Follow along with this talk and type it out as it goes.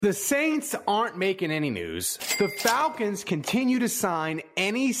The Saints aren't making any news. The Falcons continue to sign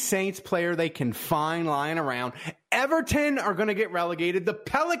any Saints player they can find lying around. Everton are going to get relegated. The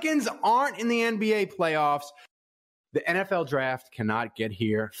Pelicans aren't in the NBA playoffs. The NFL draft cannot get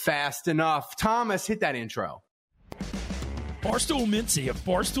here fast enough. Thomas, hit that intro. Barstool Mincy of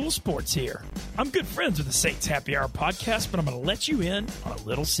Barstool Sports here. I'm good friends with the Saints Happy Hour podcast, but I'm going to let you in on a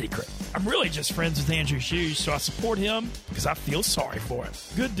little secret. I'm really just friends with Andrew Hughes, so I support him because I feel sorry for him.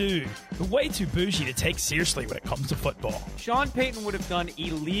 Good dude, but way too bougie to take seriously when it comes to football. Sean Payton would have done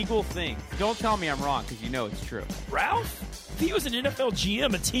illegal things. Don't tell me I'm wrong, because you know it's true. Ralph? If he was an NFL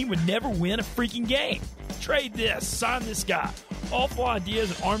GM, a team would never win a freaking game. Trade this, sign this guy. Awful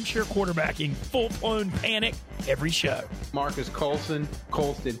ideas and armchair quarterbacking, full-blown panic every show. Marcus Marquez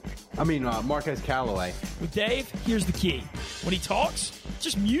Callaway. With Dave, here's the key. When he talks,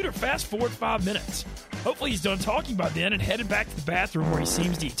 just mute or fast forward 5 minutes. Hopefully he's done talking by then and headed back to the bathroom where he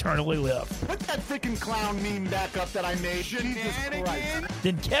seems to eternally live. Put that freaking clown meme back up that I made. Jesus Christ.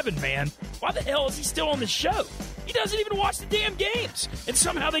 Then Kevin, man, why the hell is he still on the show? He doesn't even watch the damn games, and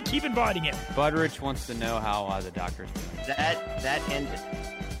somehow they keep inviting him. Budrich wants to know how the doctor's doing. That ended.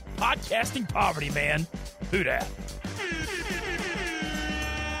 Podcasting poverty, man. Who dat?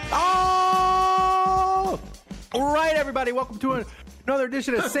 Oh! All right, everybody. Welcome to another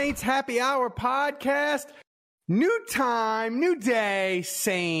edition of Saints Happy Hour podcast. New time, new day,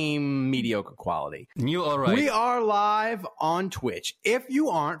 same mediocre quality. You all right? We are live on Twitch. If you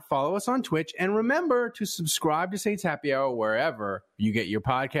aren't, follow us on Twitch. And remember to subscribe to Saints Happy Hour wherever you get your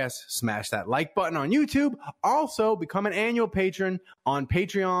podcasts. Smash that like button on YouTube. Also, become an annual patron on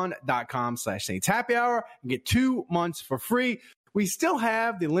patreon.com/Saints Happy Hour and get 2 months for free. We still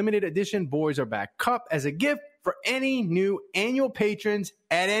have the limited edition Boys Are Back Cup as a gift for any new annual patrons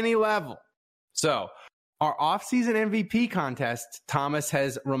at any level. So, our off-season MVP contest, Thomas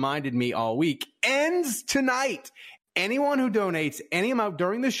has reminded me all week, ends tonight. Anyone who donates any amount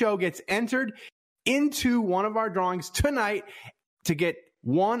during the show gets entered into one of our drawings tonight to get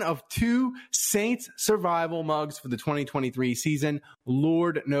one of 2 Saints Survival mugs for the 2023 season.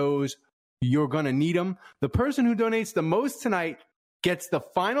 Lord knows you're going to need them. The person who donates the most tonight gets the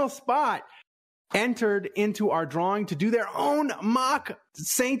final spot entered into our drawing to do their own mock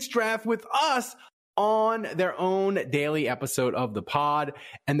Saints draft with us on their own daily episode of the pod.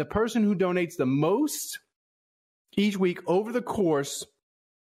 And the person who donates the most each week over the course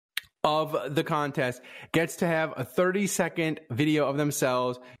of the contest gets to have a 30-second video of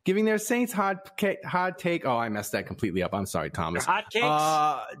themselves giving their Saints hot take. Oh, I messed that completely up. I'm sorry, Thomas. Hot cakes?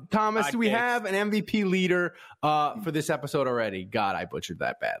 Thomas, Hot do we cakes. have an MVP leader for this episode already? God, I butchered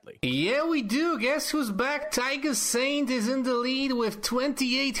that badly. Yeah, we do. Guess who's back? Tiger Saint is in the lead with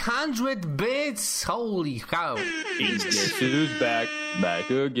 2,800 bits. Holy cow. Guess who's back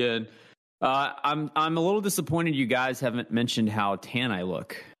again. I'm a little disappointed you guys haven't mentioned how tan I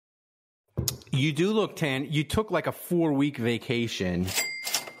look. You do look tan. You took like a 4-week vacation.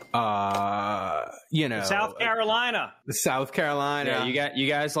 South Carolina. South Carolina. Yeah, you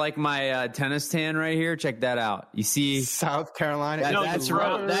guys like my tennis tan right here? Check that out. You see, South Carolina.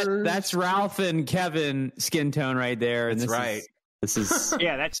 that's Ralph and Kevin skin tone right there. And That's right. This is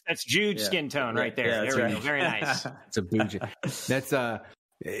Yeah, that's Jude's skin tone right there. Yeah, that's there we right. go. Very nice. It's a bougie. That's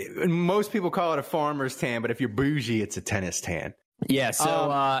most people call it a farmer's tan, but if you're bougie, it's a tennis tan. yeah.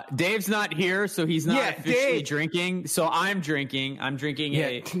 So Dave's not here, so he's not officially Dave. drinking. So I'm drinking. I'm drinking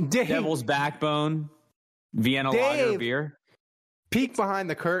a Dave. Devil's Backbone Vienna Lager beer. Peek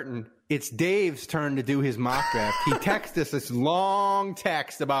behind the curtain. It's Dave's turn to do his mock draft. He texted us this long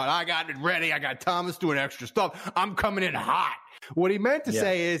text about, I got it ready. I got Thomas doing extra stuff. I'm coming in hot. What he meant to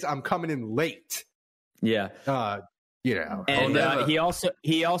say is, I'm coming in late. Yeah. And he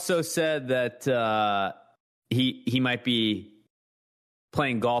also said that he might be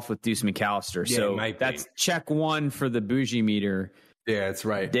playing golf with Deuce McAllister. Yeah, so might be. that's check 1 for the bougie meter. Yeah, that's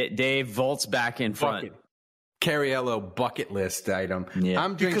right. Dave vaults back in front. Carriello bucket list item. Yeah.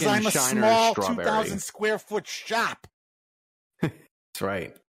 I'm drinking Because I'm a Shiner small strawberry. 2,000 square foot shop. That's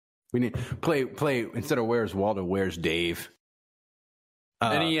right. We need play instead of Where's Waldo, Where's Dave?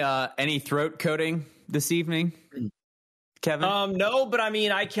 Any throat coating this evening, Kevin? No, but I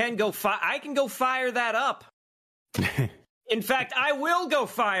mean, I can go fire that up. In fact, I will go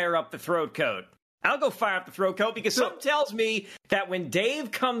fire up the throat coat. I'll go fire up the throat coat because something tells me that when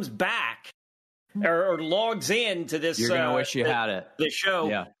Dave comes back or logs in to this, You're gonna wish you had it. The show.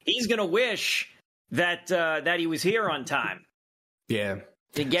 Yeah. He's gonna wish that he was here on time. Yeah.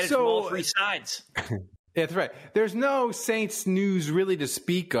 To get it from all 3 sides. That's right. There's no Saints news really to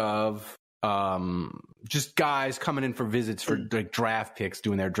speak of just guys coming in for visits for like draft picks,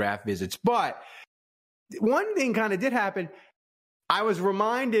 doing their draft visits. But one thing kind of did happen. I was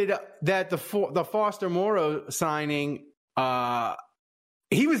reminded that the Foster Moreau signing,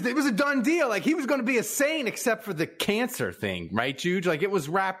 it was a done deal. Like, he was going to be a Saint except for the cancer thing, right, Juge? Like, it was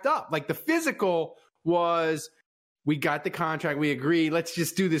wrapped up. Like, the physical was, we got the contract, we agree, let's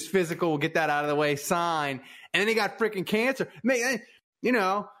just do this physical, we'll get that out of the way, sign. And then he got freaking cancer. You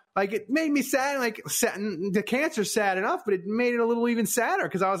know, like, it made me sad. Like, the cancer's sad enough, but it made it a little even sadder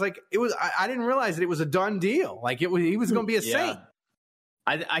because I was like, I didn't realize that it was a done deal. Like, he was going to be a Saint.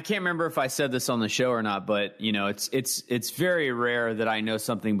 I can't remember if I said this on the show or not, but you know, it's very rare that I know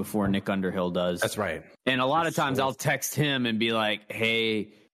something before Nick Underhill does. That's right. And a lot of times I'll text him and be like,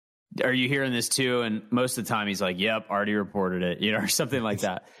 "Hey, are you hearing this too?" And most of the time he's like, "Yep, already reported it," you know, or something like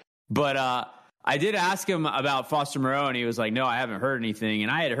that. But I did ask him about Foster Moreau, and he was like, "No, I haven't heard anything."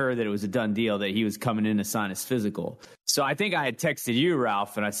 And I had heard that it was a done deal, that he was coming in to sign his physical. So I think I had texted you,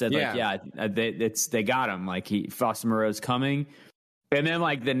 Ralph, and I said, they got him. Like, Foster Moreau's coming. And then,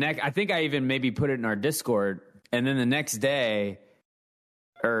 like, I think I even maybe put it in our Discord. And then the next day,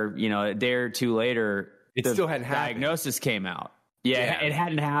 or, you know, a day or two later, it still hadn't happened. Diagnosis came out. Yeah, it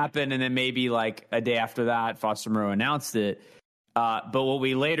hadn't happened. And then maybe like a day after that, Foster Moreau announced it. But what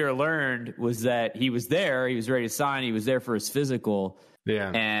we later learned was that he was there. He was ready to sign. He was there for his physical.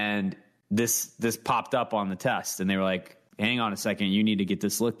 Yeah. And this popped up on the test. And they were like, hang on a second, you need to get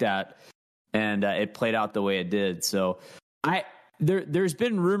this looked at. And it played out the way it did. So There's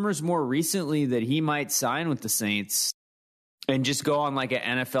been rumors more recently that he might sign with the Saints and just go on like an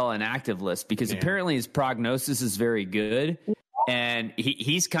NFL inactive list because apparently his prognosis is very good. And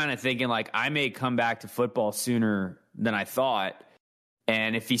he's kind of thinking like, I may come back to football sooner than I thought.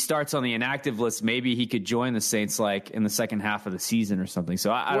 And if he starts on the inactive list, maybe he could join the Saints like in the second half of the season or something.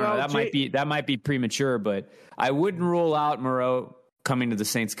 So I don't know. That might be premature, but I wouldn't rule out Moreau coming to the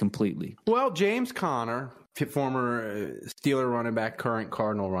Saints completely. Well, James Conner, former Steeler running back, current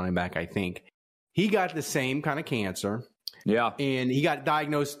Cardinal running back, I think, he got the same kind of cancer. Yeah. And he got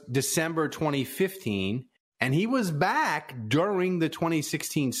diagnosed December 2015, and he was back during the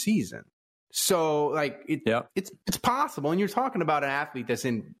 2016 season. So, like, it's possible. And you're talking about an athlete that's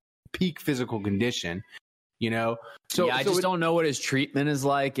in peak physical condition, you know? So I just don't know what his treatment is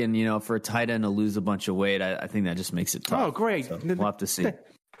like. And, you know, for a tight end to lose a bunch of weight, I think that just makes it tough. Oh, great. So we'll have to see.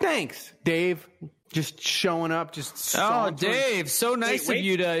 Thanks, Dave. Just showing up, Dave, so nice of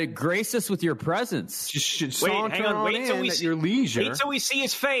you to grace us with your presence. Just hang on. Wait till we see your leisure. Wait till we see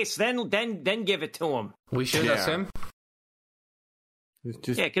his face, then give it to him. We should have him.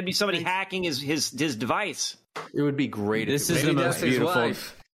 It could be somebody hacking his device. It would be great. This is the most beautiful.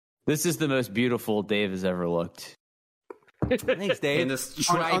 This is the most beautiful Dave has ever looked. Thanks, Dave.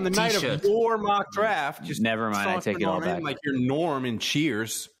 On the night of your mock draft, just never mind. I take it all back. Like your Norm in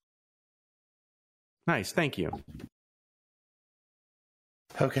Cheers. Nice, thank you.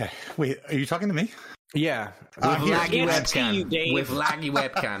 Okay, wait, are you talking to me? Yeah, with laggy webcam. With laggy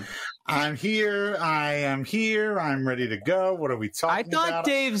webcam. I'm here. I am here. I'm ready to go. What are we talking about? I thought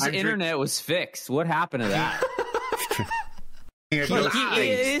Dave's internet was fixed. What happened to that? His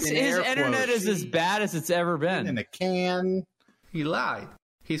internet is as bad as it's ever been. In a can. He lied.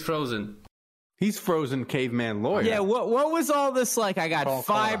 He's frozen. He's frozen caveman lawyer. Yeah, what was all this like? I got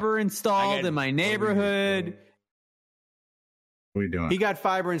fiber installed in my neighborhood. What are we doing? He got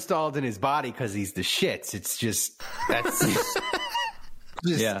fiber installed in his body because he's the shits. It's just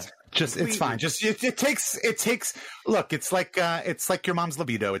it's fine. It takes. Look, it's like your mom's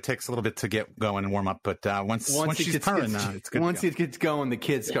libido. It takes a little bit to get going and warm up, but once she's purring, it's good. Once it gets going, the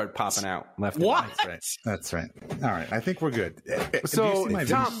kids start popping out left. What? That's right. All right, I think we're good. So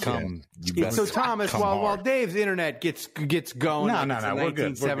Thomas, while Dave's internet gets going, no, we're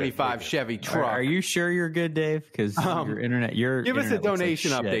good. 1975 Chevy truck. Are you sure you're good, Dave? Because your internet. Give us a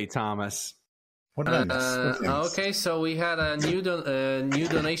donation update, Thomas. What did I miss? Okay, so we had a new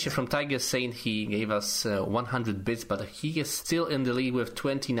donation from Tiger saying he gave us 100 bits, but he is still in the lead with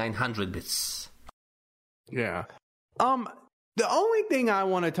 2,900 bits. Yeah. The only thing I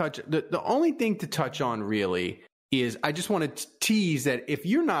want to touch, the only thing to touch on really is I just want to tease that if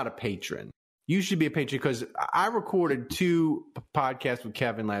you're not a patron, you should be a patron because I recorded 2 podcasts with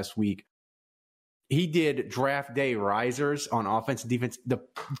Kevin last week. He did draft day risers on offense and defense.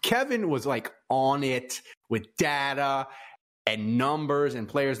 Kevin was like on it with data and numbers and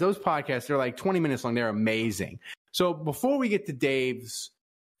players. Those podcasts, they're like 20 minutes long. They're amazing. So before we get to Dave's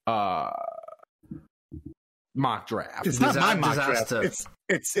mock draft. It's not my mock draft.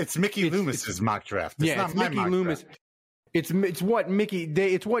 It's Mickey Loomis's mock draft. It's Mickey Loomis. It's what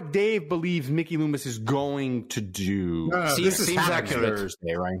Dave believes Mickey Loomis is going to do. No, this is accurate.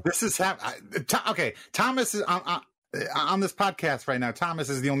 Thursday, right? This is okay. Thomas is on this podcast right now. Thomas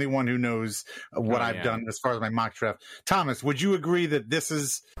is the only one who knows what I've done as far as my mock draft. Thomas, would you agree that this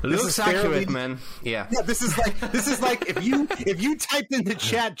is accurate, man? Yeah. This is like if you typed into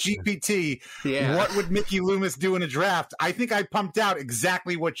Chat GPT, what would Mickey Loomis do in a draft? I think I pumped out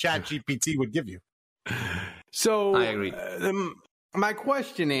exactly what Chat GPT would give you. So I agree. My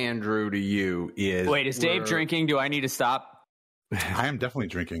question, Andrew, to you is: wait, is Dave drinking? Do I need to stop? I am definitely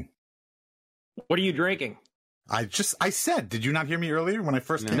drinking. What are you drinking? I said, did you not hear me earlier when I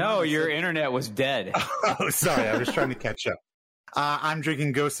first came? No, your internet was dead. Oh, sorry. I was trying to catch up. I'm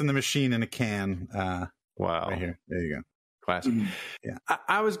drinking Ghost in the Machine in a can. Wow. Right here. There you go. Classic. Yeah.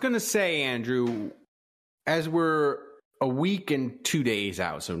 I was going to say, Andrew, as we're a week and 2 days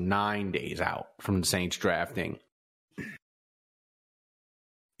out, so 9 days out from the Saints drafting,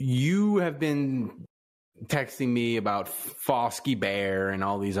 you have been texting me about Foskey Bear and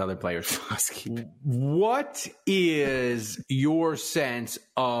all these other players. What is your sense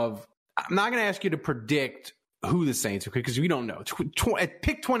of, I'm not going to ask you to predict who the Saints are, because we don't know. At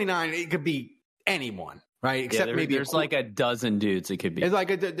pick 29, it could be anyone. Right, except maybe there's like a dozen dudes. It could be. It's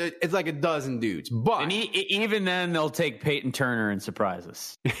like a dozen dudes, but and even then they'll take Peyton Turner and surprise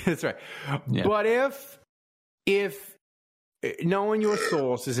us. That's right. Yeah. But if knowing your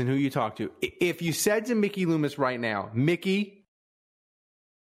sources and who you talk to, if you said to Mickey Loomis right now, Mickey,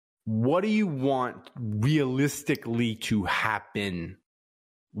 what do you want realistically to happen?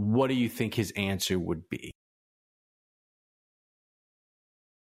 What do you think his answer would be?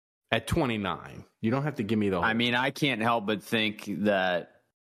 At 29, you don't have to give me the whole. I mean, I can't help but think that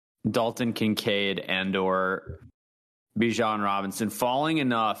Dalton Kincaid and or Bijan Robinson falling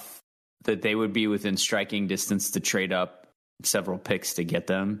enough that they would be within striking distance to trade up several picks to get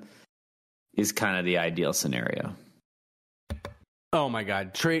them is kind of the ideal scenario. Oh my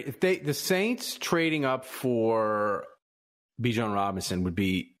God! The Saints trading up for Bijan Robinson would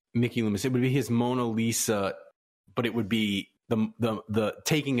be Mickey Loomis. It would be his Mona Lisa, but it would be the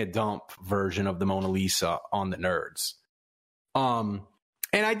taking a dump version of the Mona Lisa on the Nerds. And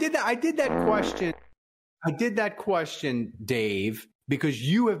I did that question, Dave, because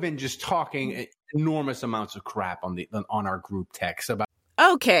you have been just talking enormous amounts of crap on our group text about.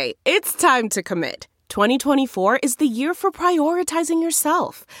 Okay, it's time to commit. 2024 is the year for prioritizing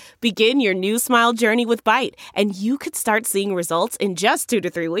yourself. Begin your new smile journey with Byte, and you could start seeing results in just 2 to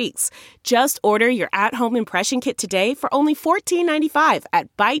 3 weeks. Just order your at-home impression kit today for only $14.95 at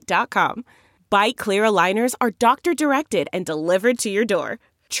Byte.com. Byte Clear aligners are doctor-directed and delivered to your door.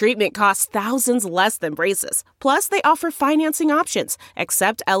 Treatment costs thousands less than braces. Plus, they offer financing options,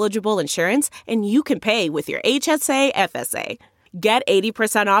 accept eligible insurance, and you can pay with your HSA FSA. Get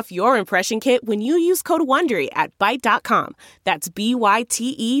 80% off your impression kit when you use code WONDERY at Byte.com. That's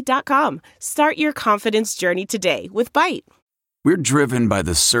BYTE.com. Start your confidence journey today with Byte. We're driven by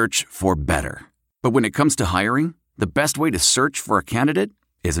the search for better. But when it comes to hiring, the best way to search for a candidate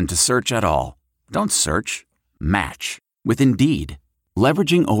isn't to search at all. Don't search. Match. With Indeed.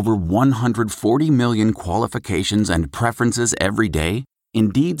 Leveraging over 140 million qualifications and preferences every day,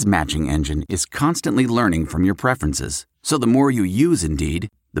 Indeed's matching engine is constantly learning from your preferences. So the more you use Indeed,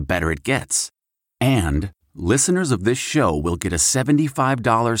 the better it gets. And listeners of this show will get a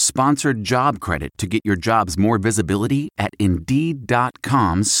 $75 sponsored job credit to get your jobs more visibility at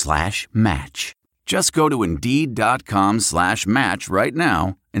Indeed.com/match. Just go to Indeed.com/match right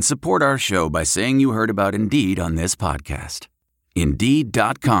now and support our show by saying you heard about Indeed on this podcast.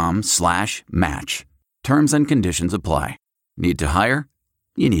 Indeed.com/match. Terms and conditions apply. Need to hire?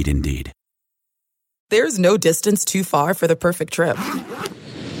 You need Indeed. There's no distance too far for the perfect trip.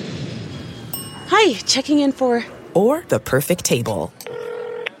 Hi, checking in for... Or the perfect table.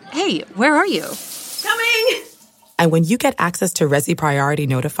 Hey, where are you? Coming! And when you get access to Resi Priority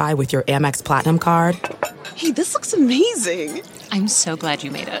Notify with your Amex Platinum card... Hey, this looks amazing! I'm so glad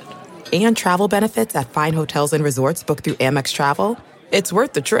you made it. And travel benefits at fine hotels and resorts booked through Amex Travel, it's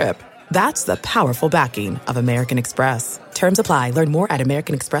worth the trip. That's the powerful backing of American Express. Terms apply. Learn more at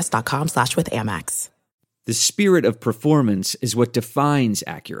americanexpress.com/withAmex. The spirit of performance is what defines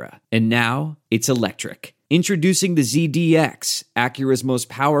Acura. And now, it's electric. Introducing the ZDX, Acura's most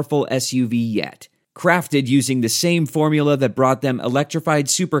powerful SUV yet. Crafted using the same formula that brought them electrified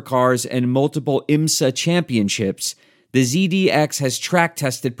supercars and multiple IMSA championships, the ZDX has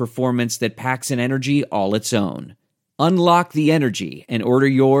track-tested performance that packs an energy all its own. Unlock the energy and order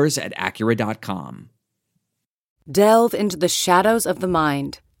yours at Acura.com. Delve into the shadows of the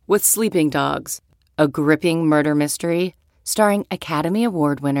mind with Sleeping Dogs, a gripping murder mystery starring Academy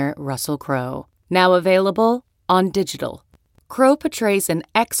Award winner Russell Crowe. Now available on digital. Crowe portrays an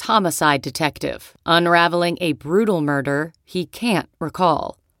ex-homicide detective unraveling a brutal murder he can't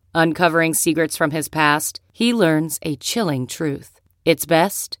recall. Uncovering secrets from his past, he learns a chilling truth. It's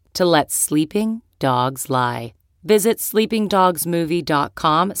best to let sleeping dogs lie. Visit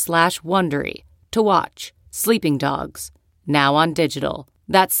sleepingdogsmovie.com/Wondery to watch Sleeping Dogs, now on digital.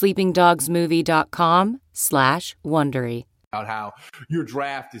 That's sleepingdogsmovie.com/Wondery. About how your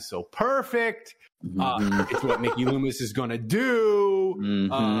draft is so perfect. It's what Mickey Loomis is going to do.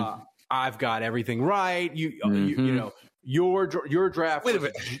 I've got everything right. You know, your draft. Wait a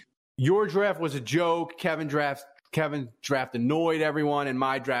minute. Your draft was a joke. Kevin's draft annoyed everyone, and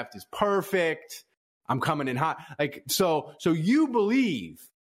my draft is perfect. I'm coming in hot. Like so you believe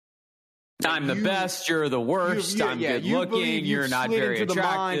I'm the best. You're the worst. I'm good looking. You're not very into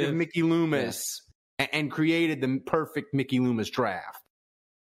attractive. The mind of Mickey Loomis and created the perfect Mickey Loomis draft.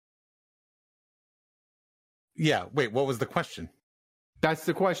 Yeah. Wait. What was the question? That's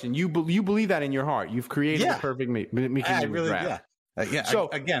the question. You believe that in your heart. You've created the perfect Mickey Loomis draft. Yeah. So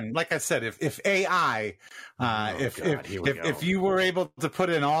again, like I said, if AI, if you were able to put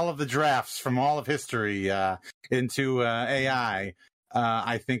in all of the drafts from all of history into AI,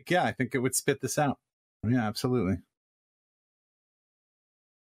 I think it would spit this out. Yeah, absolutely.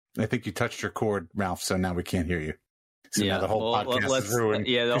 I think you touched your cord, Ralph. So now we can't hear you. So now the whole podcast is ruined.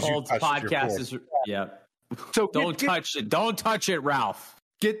 Yeah, the whole podcast is. Yeah. So don't touch it. Don't touch it, Ralph.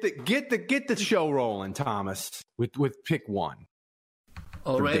 Get the show rolling, Thomas. With pick one.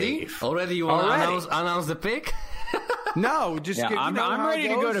 Already you want to announce the pick? No, just I'm ready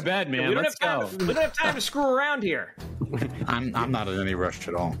to go to bed, man. We don't have time to screw around here. I'm not in any rush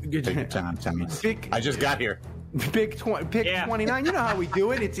at all. Take your time, I just got here. Pick 29. You know how we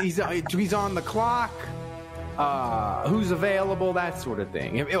do it. He's on the clock. Who's available? That sort of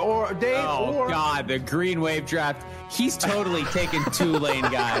thing. Or Dave. Oh God, the Green Wave draft. He's totally taking two-lane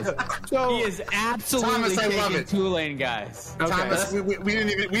guys. So, he is absolutely taking two-lane guys. Okay. Thomas, we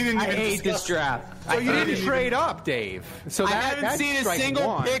didn't even. I hate this draft. So you didn't trade up, Dave. So I haven't seen a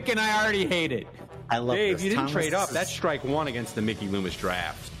single pick, and I already hate it. I love Dave, this. you didn't Thomas, trade up. That's strike one against the Mickey Loomis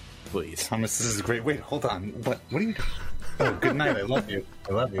draft. Please, Thomas, this is great. Wait, hold on. What are you doing? Oh, good night. I love you.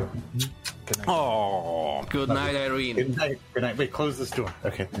 Good night. Oh, good night, Irene. Good night. Wait, close this door.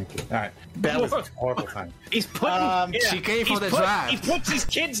 Okay, thank you. All right. That was a horrible time. He's putting. She came for the drive. He puts his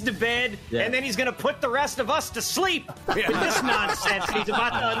kids to bed, and then he's going to put the rest of us to sleep with this nonsense he's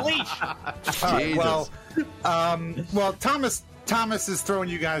about to unleash. Well, Thomas is throwing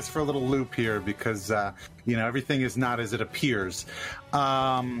you guys for a little loop here because everything is not as it appears.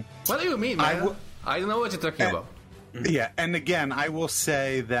 What do you mean, man? I don't know what you're talking about. Yeah, and again, I will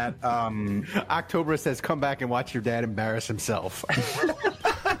say that October says, "Come back and watch your dad embarrass himself."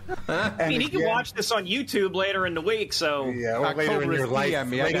 I mean, he can watch this on YouTube later in the week. So later in your life,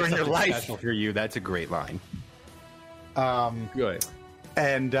 later in your life, special for you. That's a great line. Good.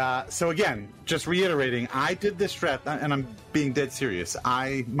 And so again, just reiterating, I did this draft, and I'm being dead serious.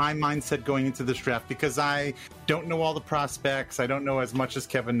 My mindset going into this draft, because I don't know all the prospects, I don't know as much as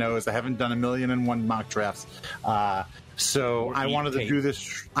Kevin knows. I haven't done 1,000,001 mock drafts, so I wanted to do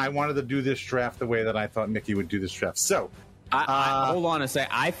this. I wanted to do this draft the way that I thought Mickey would do this draft. So, hold on a sec.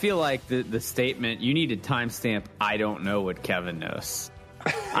 I feel like the statement you need to timestamp. I don't know what Kevin knows.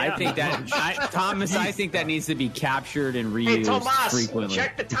 I think that Thomas. I think that needs to be captured and reused hey, Tomas, frequently.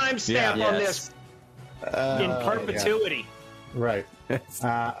 Check the timestamp on this in perpetuity. Yeah. Right.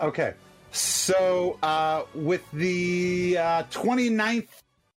 Okay. So with the 29th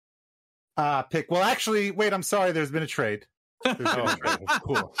pick. Well, actually, wait. I'm sorry. There's been a trade.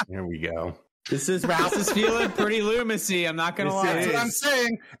 Cool. Here we go. This is feeling pretty Loomisy. I'm not going to lie. That's what I'm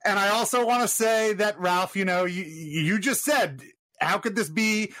saying. And I also want to say that, Ralph, you just said, how could this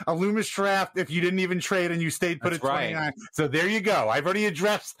be a Loomis draft if you didn't even trade and you stayed put at 29? Right. So there you go. I've already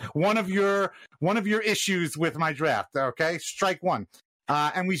addressed one of your issues with my draft. Okay, strike one.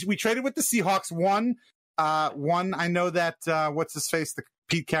 And we traded with the Seahawks. One. I know that what's his face, the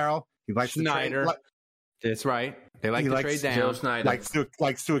Pete Carroll. He likes Snyder. That's right. They like to trade down. Joe Snyder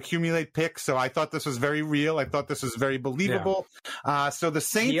likes to accumulate picks. So I thought this was very real. I thought this was very believable. Yeah. So the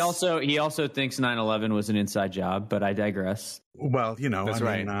Saints. He also thinks 9/11 was an inside job, but I digress. Well, that's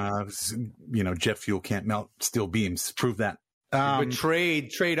right. Jet fuel can't melt steel beams. Prove that. But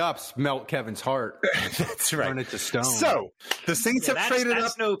trade ups melt Kevin's heart. That's right. Turn it to stone. So the Saints have traded up.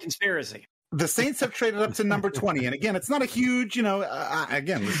 That's no conspiracy. The Saints have traded up to number 20. And again, it's not a huge,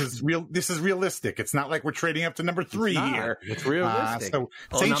 again, this is realistic. It's not like we're trading up to number 3 here. It's realistic.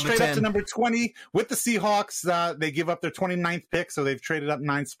 Saints trade up to number 20 with the Seahawks. They give up their 29th pick, so they've traded up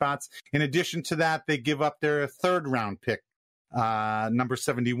 9 spots. In addition to that, they give up their 3rd round pick, number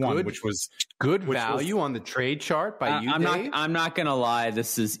 71, which was good value on the trade chart by you, Dave. I'm not going to lie.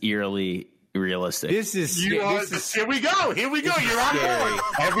 This is eerily realistic. This is here we go. You're on board.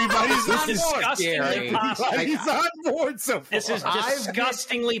 Everybody's on board. Everybody's on board so far. This is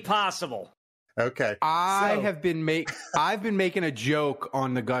disgustingly possible. Okay. I've been making a joke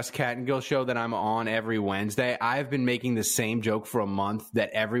on the Gus Kattengill show that I'm on every Wednesday. I've been making the same joke for a month that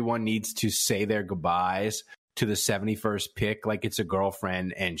everyone needs to say their goodbyes to the 71st pick like it's a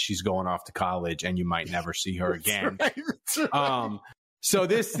girlfriend and she's going off to college and you might never see her again. That's right. So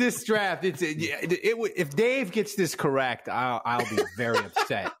this draft, if Dave gets this correct, I'll be very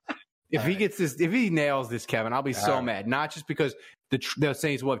upset. If he nails this, Kevin, I'll be so mad. Not just because the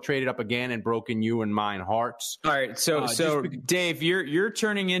Saints will have traded up again and broken you and mine hearts. All right, so Dave, you're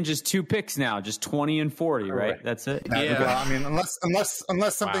turning in just 2 picks now, just 20 and 40, right? That's it. Yeah. Well, I mean,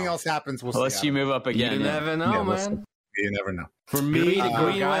 unless something else happens, we'll see. Unless you move up again, you never know, man. You never know. For me, a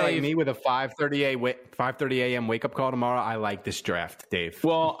guy like me with a 5:30 a.m. wake up call tomorrow, I like this draft, Dave.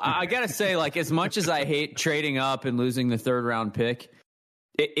 Well, I gotta say, like, as much as I hate trading up and losing the 3rd round pick,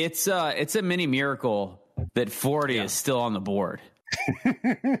 it's a mini miracle that 40 is still on the board.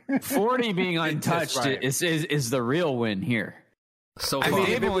 40 being untouched is the real win here. So I mean,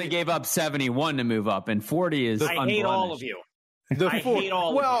 Dave only gave up 71 to move up, and 40 is. I hate all of you. I hate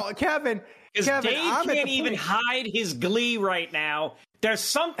all of you. Well, Kevin. Because Dave can't even hide his glee right now. There's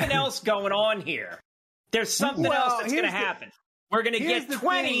something else going on here. There's something else that's going to happen. We're going to get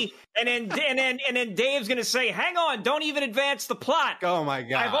 20, and then Dave's going to say, "Hang on, don't even advance the plot." Oh my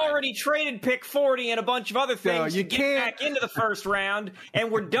God! I've already traded pick 40 and a bunch of other things to get back into the first round,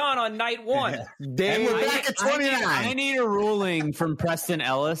 and we're done on night 1. Dave, we're back at 29. I need a ruling from Preston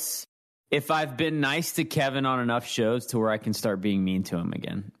Ellis if I've been nice to Kevin on enough shows to where I can start being mean to him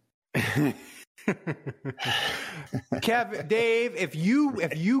again. Dave, if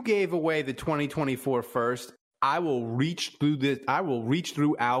you gave away the 2024 first, I will reach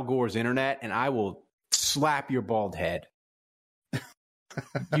through Al Gore's internet and I will slap your bald head.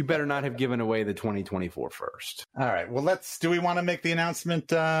 You better not have given away the 2024 first. All right. Well, do we want to make the announcement,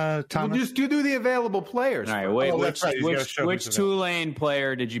 Thomas? We'll just do the available players. All right. Wait, which Tulane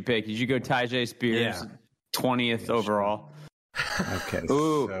player did you pick? Did you go Tyjae Spears, 20th overall? Okay.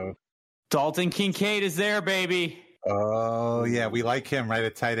 Ooh. So. Dalton Kincaid is there, baby. Oh, yeah. We like him, right? A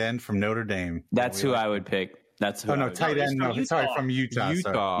tight end from Notre Dame. That's who I would pick. That's who. Oh, no, tight end. No, sorry, from Utah.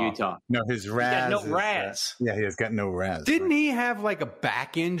 Utah. No, his Raz. No Raz. Yeah, he has got no Raz. Didn't he have like a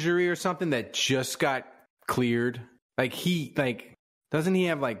back injury or something that just got cleared? Doesn't he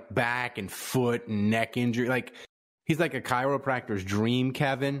have like back and foot and neck injury? Like, he's like a chiropractor's dream,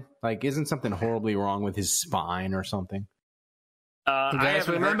 Kevin. Like, isn't something horribly wrong with his spine or something? Guys,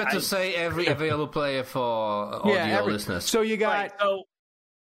 remember to say every available player for audio listeners. So you got...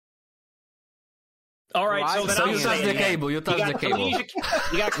 All right, so you touch the cable. You touch the cable. You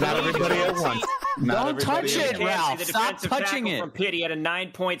got not everybody at once. Don't touch it, Ralph. Stop touching it. From Pitt, he had a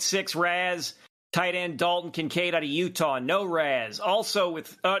 9.6 Raz. Tight end Dalton Kincaid out of Utah, no Raz. Also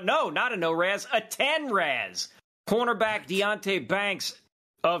with not a no Raz, a 10 Raz. Cornerback Deontay Banks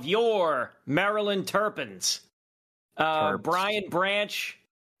of your Maryland Terps. Brian Branch,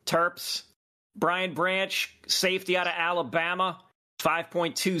 Terps. Brian Branch, safety out of Alabama.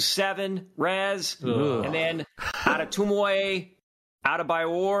 5.27 Raz. And then out of Tumoe, out of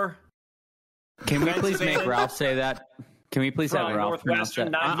Bayor. Can we please make Ralph say that? Can we please have Ralph pronounce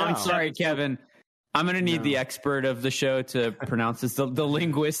that? I'm sorry, Kevin. I'm going to need the expert of the show to pronounce this, the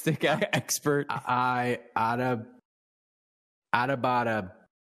linguistic expert. Adabada,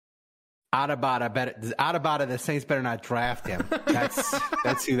 the Saints better not draft him.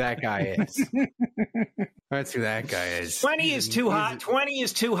 That's who that guy is. That's who that guy is. 20 is too high. 20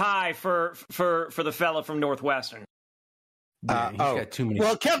 is too high for the fella from Northwestern. He's got too many.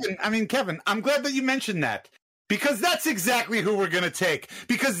 Well, Kevin, I'm glad that you mentioned that. Because that's exactly who we're going to take.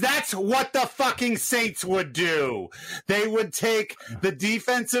 Because that's what the fucking Saints would do. They would take the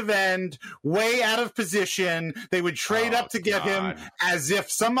defensive end way out of position. They would trade up to get him as if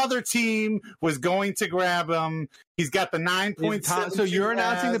some other team was going to grab him. He's got the 9.7. So you're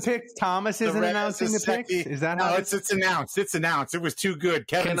announcing the pick? Thomas isn't announcing the pick? Is that how it's announced? It's announced. It was too good.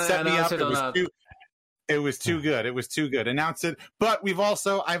 Kevin set me up. It was too good. It was too good. Announce it. But I've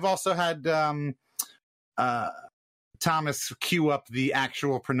also had Thomas cue up the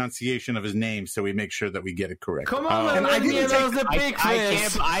actual pronunciation of his name so we make sure that we get it correct. Come on, I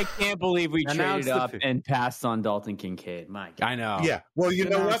can't believe we traded up and passed on Dalton Kincaid. My God. I know. Yeah. Well, you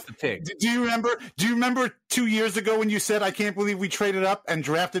know what? Do you remember 2 years ago when you said, I can't believe we traded up and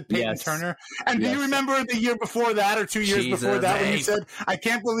drafted Peyton Turner? And do you remember the year before that or 2 years before that when you said, I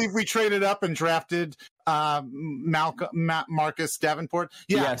can't believe we traded up and drafted Marcus Davenport?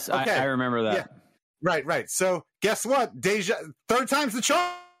 Yeah. Yes, okay. I remember that. Yeah. Right. So guess what? Third time's the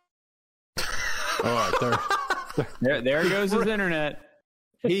charm. There goes his internet.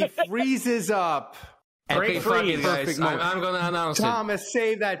 He freezes up. Great freeze, guys. I'm going to announce Thomas,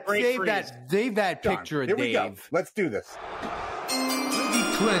 save that picture of Here Dave. we go. Let's do this. the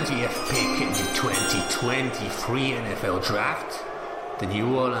 20th pick in the 2023 NFL Draft. The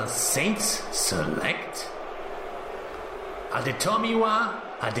New Orleans Saints select Adetomiwa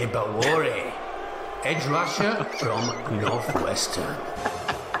Adebawore, edge rusher from Northwestern.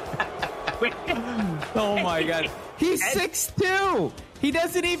 Oh my God. He's 6'2". He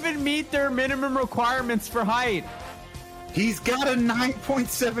doesn't even meet their minimum requirements for height. He's got a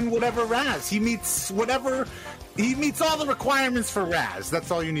 9.7 whatever RAS. He meets all the requirements for RAS.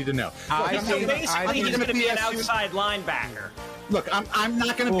 That's all you need to know. Basically, he's going to be an outside linebacker. Look, I'm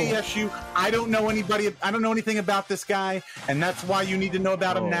not going to BS you. I don't know anything about this guy, and that's why you need to know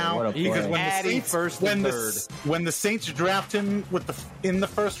about him now. Because when the Saints draft him in the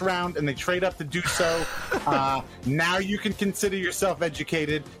first round and they trade up to do so, now you can consider yourself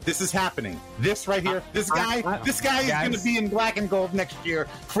educated. This is happening. This right here, this guy is going to be in black and gold next year.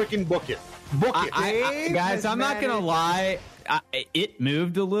 Freaking book it. Book it. Guys, I'm not going to lie. It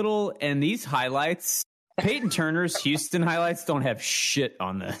moved a little, and these highlights, Peyton Turner's Houston highlights, don't have shit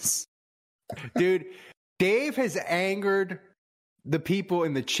on this. Dude, Dave has angered the people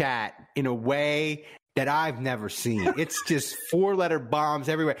in the chat in a way that I've never seen. It's just 4-letter bombs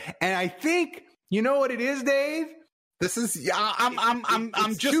everywhere. And I think, you know what it is, Dave? This is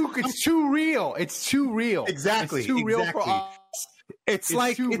it's too real. It's too real. Exactly. It's too real for us. It's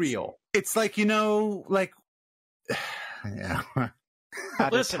too real. It's like, yeah.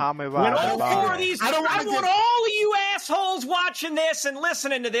 Listen, when all four of these, I want all of you assholes watching this and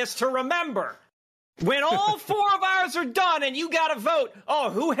listening to this to remember, when all 4 of ours are done and you got to vote,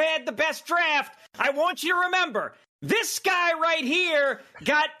 who had the best draft? I want you to remember, this guy right here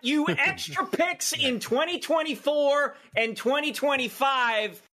got you extra picks in 2024 and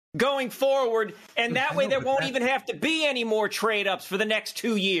 2025 going forward, and that way there won't even have to be any more trade-ups for the next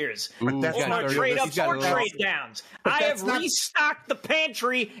 2 years. Or trade-ups or trade-downs. I have restocked the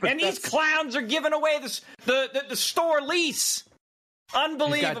pantry, and these clowns are giving away the store lease.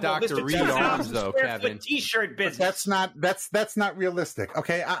 Unbelievable. He's got Dr. Reed arms, though, Kevin. T-shirt business. That's not realistic.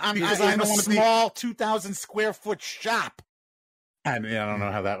 Okay, I'm in a small 2,000 square foot shop. I don't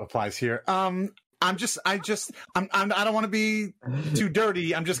know how that applies here. I don't want to be too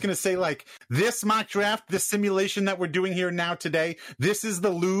dirty. I'm just going to say, like, this mock draft, this simulation that we're doing here now today, this is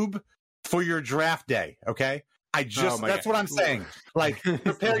the lube for your draft day. Okay. That's what I'm saying. Like,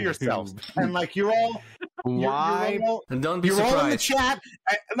 prepare yourselves. And like, you're all in the chat.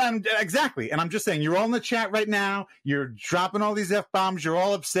 Exactly. And I'm just saying, you're all in the chat right now. You're dropping all these F-bombs. You're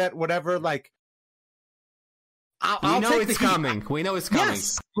all upset, whatever. Like, we know it's coming.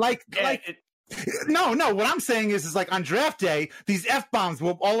 Yes. No. What I'm saying is like on draft day, these F-bombs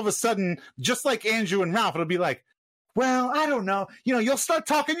will all of a sudden, just like Andrew and Ralph, it'll be like, well, I don't know. You'll start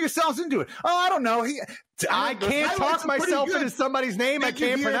talking yourselves into it. Oh, I don't know. I can't talk myself into somebody's name I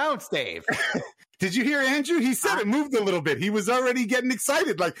can't pronounce, Dave. Did you hear Andrew? He said it moved a little bit. He was already getting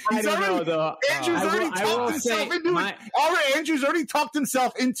excited. Like Andrew's already talked himself into it. Andrew's already talked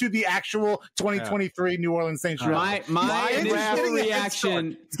himself into the actual 2023 New Orleans Saints draft. My initial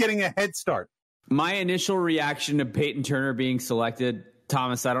reaction is getting a head start. My initial reaction to Peyton Turner being selected,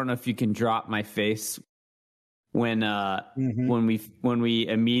 Thomas, I don't know if you can drop my face when we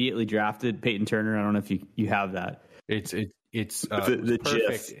immediately drafted Peyton Turner. I don't know if you have that. It's the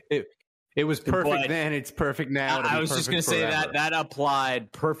perfect. It was perfect then. It's perfect now. I was just going to say that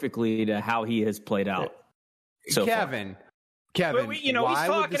applied perfectly to how he has played out. So Kevin, but he's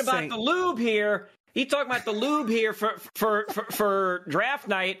talking about the lube here. He's talking about the lube here for draft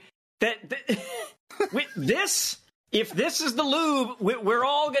night. If this is the lube, we're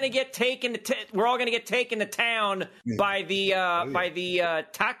all going to get taken. We're all going to get taken to town by the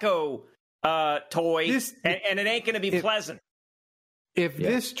taco toy, and it ain't going to be pleasant. If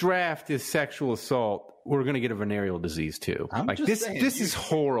this draft is sexual assault, we're going to get a venereal disease too. This is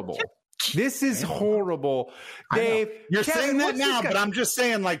horrible. This is horrible. Dave, you're Kevin, saying that now, but I'm just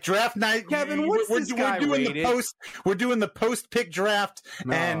saying, like, draft night. Kevin, what's this guy rated? We're doing the post-pick draft,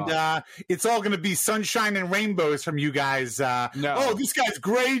 and it's all going to be sunshine and rainbows from you guys. Oh, this guy's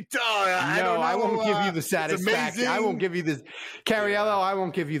great. I won't give you the satisfaction. I won't give you this. Cariello, I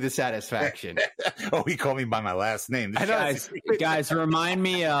won't give you the satisfaction. Oh, he called me by my last name. Guys, remind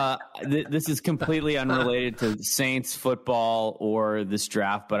me, this is completely unrelated to Saints football or this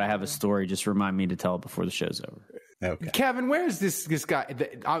draft, but I have a story. Just remind me to tell it before the show's over. Okay. Kevin, where's this guy?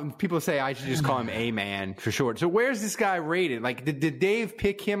 People say I should just call him A-Man for short. So where's this guy rated? Like, did Dave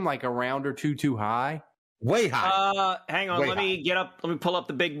pick him like a round or two too high? Way high. Hang on. Let me pull up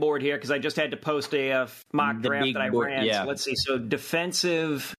the big board here because I just had to post a mock draft that I ran. Yeah. So let's see. So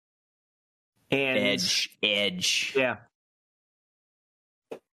defensive and edge. Yeah.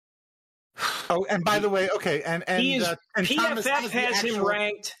 Oh, and by the way, okay, and PFF has him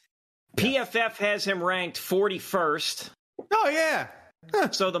ranked. PFF has him ranked 41st. Oh yeah.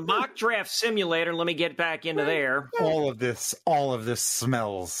 So the mock draft simulator. Let me get back into there. All of this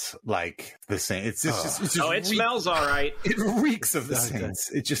smells like the Saints. It smells all right. It reeks of the Saints.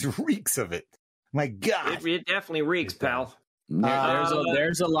 It just reeks of it. My God, it definitely reeks, pal.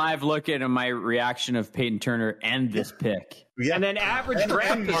 There's a live look at my reaction of Peyton Turner and this pick. Yeah. And then average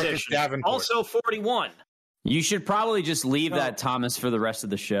draft position, also 41. You should probably just leave that, Thomas, for the rest of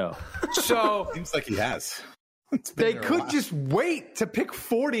the show. So seems like he has. They could just wait to pick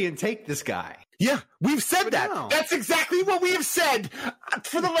 40 and take this guy. Yeah, we've said that. No. That's exactly what we have said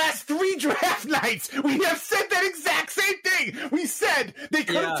for the last 3 draft nights. We have said that exact same thing. We said they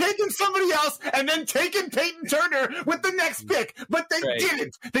could have taken somebody else and then taken Peyton Turner with the next pick, but they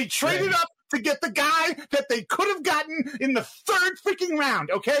didn't. They traded up to get the guy that they could have gotten in the 3rd freaking round.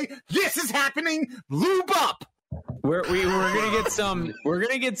 Okay, this is happening. Lube up. We're gonna get some. We're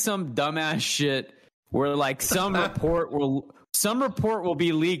gonna get some dumbass shit where like some report will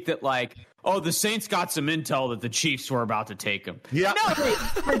be leaked that like, oh, the Saints got some intel that the Chiefs were about to take him. Yeah. No, they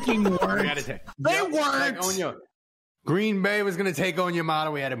freaking weren't. They weren't. Like Green Bay was going to take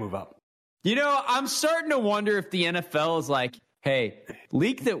Onyemata. We had to move up. You know, I'm starting to wonder if the NFL is like, hey,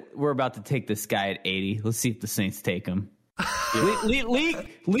 leak that we're about to take this guy at 80. Let's see if the Saints take him.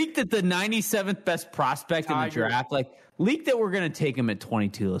 Leak that the 97th best prospect in the draft. Like, leak that we're going to take him at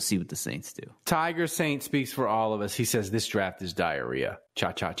 22. Let's see what the Saints do. Tiger Saint speaks for all of us. He says this draft is diarrhea.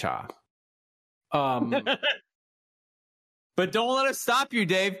 Cha-cha-cha. But don't let us stop you,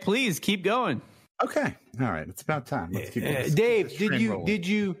 Dave. Please keep going. Okay. All right. It's about time. Let's keep Dave, did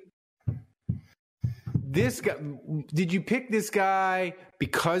you pick this guy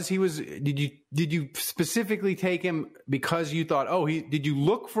because he was, did you specifically take him because you thought, did you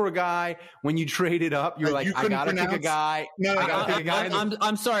look for a guy when you traded up? You're like, I got to pick a guy. No, I got to pick a guy.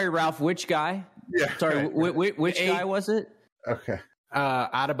 I'm sorry, Ralph. Which guy? Yeah. Sorry. Which guy was it? Okay.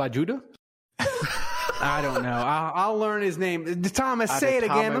 Adebajuda? I don't know. I'll learn his name. Thomas, say it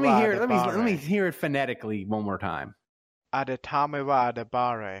again. Let me hear it. Let me hear it phonetically one more time. Adetomiwa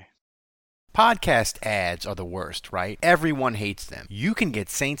Adebare. Podcast ads are the worst, right? Everyone hates them. You can get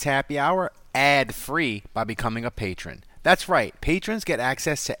Saints Happy Hour ad-free by becoming a patron. That's right. Patrons get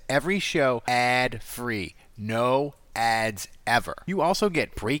access to every show ad-free. No ads ever. You also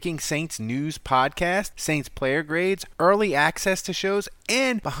get Breaking Saints News podcast, Saints player grades, early access to shows,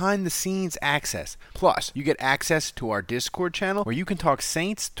 and behind-the-scenes access. Plus, you get access to our Discord channel where you can talk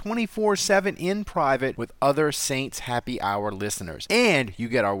Saints 24/7 in private with other Saints Happy Hour listeners. And you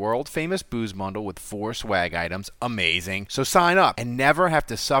get our world-famous booze bundle with 4 swag items. Amazing. So sign up and never have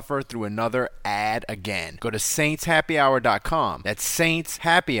to suffer through another ad again. Go to saintshappyhour.com. That's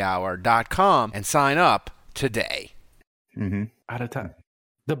saintshappyhour.com and sign up today. Mm-hmm. Out of time.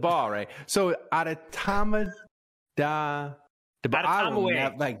 The ball, right? So Adetamaway.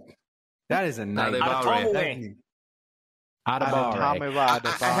 Like that is a nice. I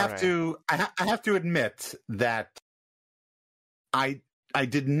have to admit that I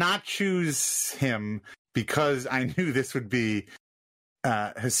did not choose him because I knew this would be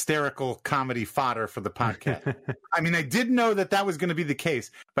hysterical comedy fodder for the podcast. I mean, I did know that was going to be the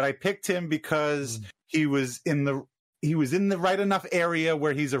case, but I picked him because he was in the right enough area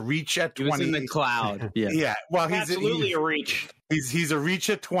where he's a reach at 20. He was in the cloud. Yeah. Yeah. Well, he's absolutely a reach. He's a reach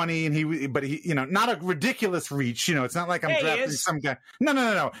at 20, and but he, not a ridiculous reach. It's not like I'm drafting some guy.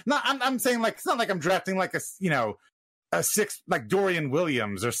 No. I'm saying like it's not like I'm drafting like a 6th like Dorian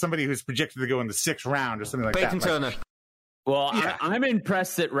Williams or somebody who's projected to go in the 6th round or something like Peyton that. Turner. Well, yeah. I'm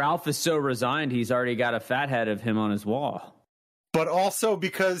impressed that Ralph is so resigned. He's already got a fat head of him on his wall. but also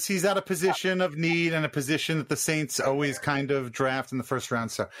because he's at a position of need and a position that the Saints always kind of draft in the first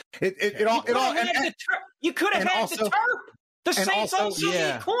round. So you could have had the Terp. The Saints also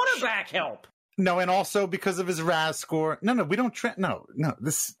need cornerback help. No, and also because of his RAS score. No, we don't draft. No.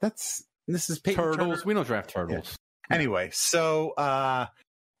 This is Peyton Turtles. Turner. We don't draft turtles. Yeah. Anyway, so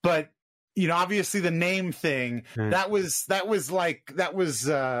but obviously the name thing that was the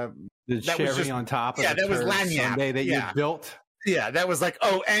cherry on top of that was Lanyap Sunday that you built. Yeah, that was like,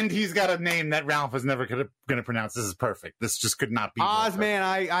 and he's got a name that Ralph was never going to pronounce. This is perfect. This just could not be. Man,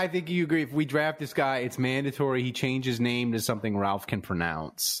 I think you agree. If we draft this guy, it's mandatory he change his name to something Ralph can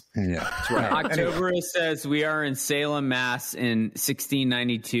pronounce. Yeah, that's right. October says we are in Salem, Mass. in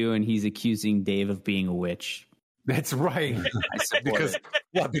 1692, and he's accusing Dave of being a witch. That's right.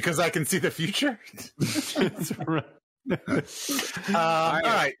 Because I can see the future. That's right. All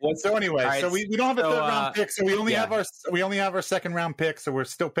right. So anyway, so we don't have a third round pick, so we only have our second round pick, so we're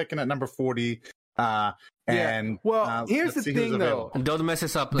still picking at number 40. Here's the thing though. Don't mess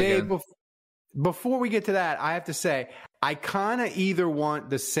us up, Dave. Before we get to that, I have to say I kind of either want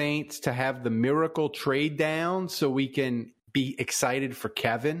the Saints to have the miracle trade down so we can be excited for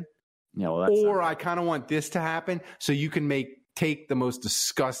Kevin, or I kind of want this to happen so you can take the most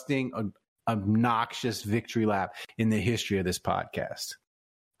disgusting, obnoxious victory lap in the history of this podcast.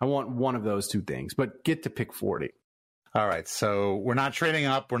 I want one of those two things, but get to pick 40. All right, so we're not trading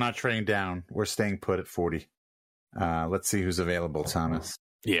up, we're not trading down, we're staying put at 40. Let's see who's available, Thomas.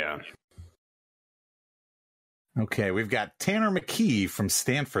 Yeah. Okay, we've got Tanner McKee from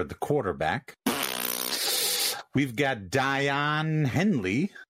Stanford, the quarterback. We've got Dion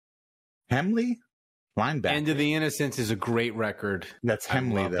Henley, linebacker. End of the Innocents is a great record. That's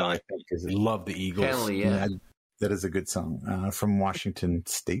Hemley, though. I think. Love the Eagles. Henley, yeah. That is a good song from Washington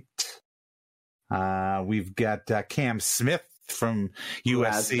State. We've got Cam Smith from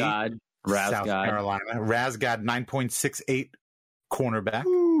USC, South Carolina. Razgod 9.68 cornerback.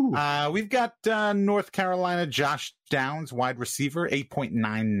 We've got North Carolina Josh Downs, wide receiver,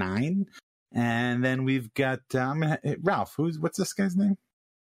 8.99. And then we've got Ralph. What's this guy's name?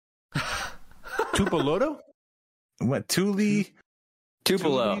 Tupelo? What?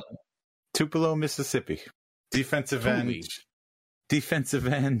 Tupelo, Mississippi. Defensive end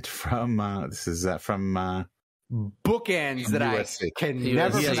from bookends that USC. I can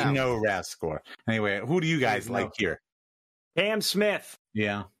never. He has no RAS score. Anyway, who do you guys like here? Cam Smith.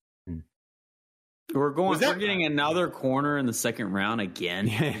 Yeah. We're getting another corner in the second round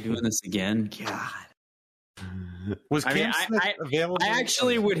again. We're doing this again. God. Was Cam Smith available? I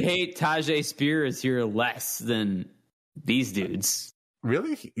actually would hate Tajay Spears here less than these dudes.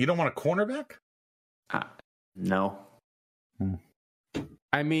 Really? You don't want a cornerback? No.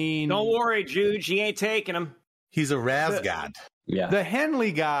 I mean, don't worry, Juge. He ain't taking him. He's a RAS god. Yeah. The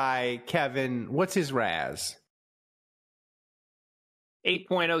Henley guy, Kevin. What's his RAS?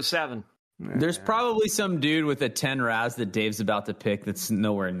 8.07. There's probably some dude with a 10 RAS that Dave's about to pick that's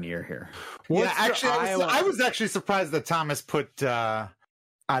nowhere near here. I was actually surprised that Thomas put Atadamu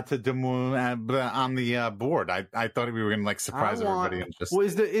on the board. I thought we were going to surprise everybody. And just...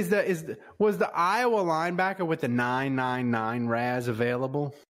 Was the Iowa linebacker with the 999 RAS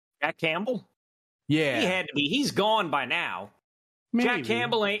available? Jack Campbell? Yeah, he had to be. He's gone by now. Maybe. Jack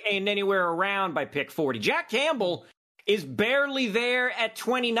Campbell ain't anywhere around by pick 40. Jack Campbell is barely there at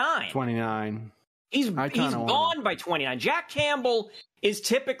 29. 29. He's gone by 29. Jack Campbell is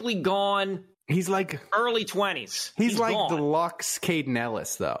typically gone. He's like early 20s. He's like gone. deluxe Caden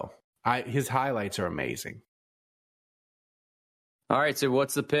Ellis, though. His highlights are amazing. All right, so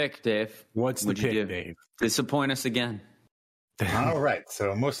what's the pick, Dave? What's the pick, Dave? Disappoint us again. All right,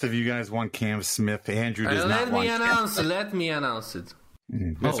 so most of you guys want Cam Smith. Andrew does not want Cam Smith. Let me announce it.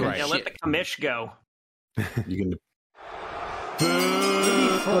 That's right. Yeah, let the commish go. You can. The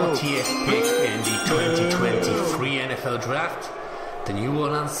 40th pick in the 2023 NFL Draft, the New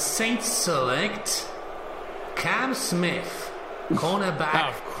Orleans Saints select Cam Smith,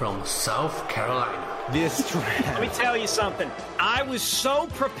 cornerback from South Carolina. This draft. Let me tell you something. I was so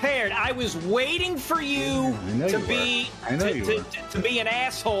prepared. I was waiting for you to be an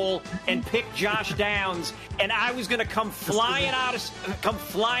asshole and pick Josh Downs, and I was going to come flying out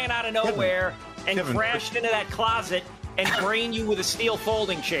of nowhere and crash into that closet and brain you with a steel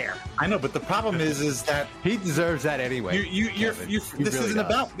folding chair. I know, but the problem is that he deserves that anyway. This isn't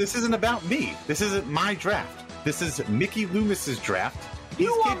about me. This isn't my draft. This is Mickey Loomis's draft.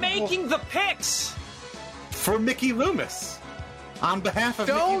 You are making the picks for Mickey Loomis on behalf of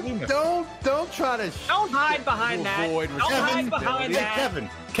Mickey Loomis. Don't try to. Don't hide behind that. Don't hide behind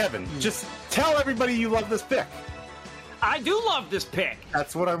that. Kevin, just tell everybody you love this pick. I do love this pick.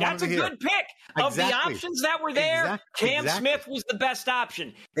 That's what I wanted to hear. That's a good pick. Of the options that were there, Cam Smith was the best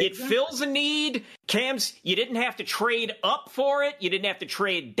option. It fills a need. You didn't have to trade up for it. You didn't have to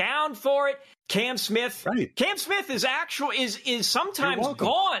trade down for it. Cam Smith is sometimes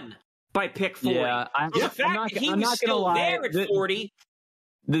gone by pick 40. Yeah, the fact that he was still there at 40.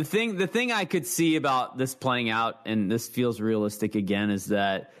 The thing I could see about this playing out, and this feels realistic again, is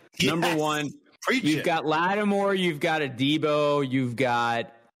that number one, you've got Lattimore, you've got Adebo, you've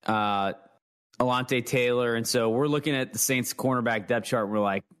got Alontae Taylor, and so we're looking at the Saints cornerback depth chart. We're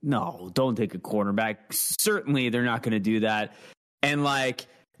like, no, don't take a cornerback. Certainly, they're not going to do that. And like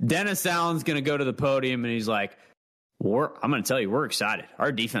Dennis Allen's going to go to the podium, and he's like, I'm going to tell you, we're excited.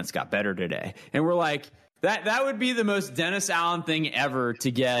 Our defense got better today, and we're like, that would be the most Dennis Allen thing ever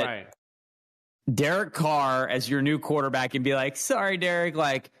to get Derek Carr as your new quarterback and be like, sorry, Derek,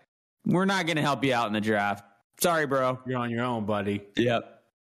 like we're not going to help you out in the draft. Sorry, bro, you're on your own, buddy. Yep.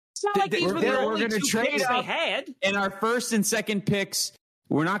 It's not like these were the only two picks they had. And our first and second picks,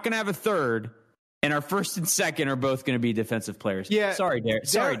 we're not going to have a third. And our first and second are both going to be defensive players. Yeah. Sorry,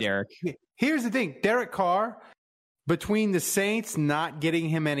 Derek. Here's the thing. Derek Carr, between the Saints not getting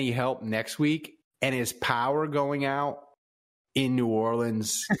him any help next week and his power going out in New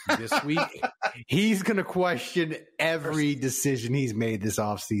Orleans this week, he's going to question every decision he's made this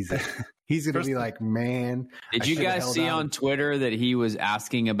offseason. He's going to be like, man. Did you guys see on Twitter that he was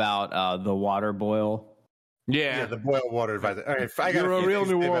asking about the water boil? Yeah, the boil water advisor. All right, you're a real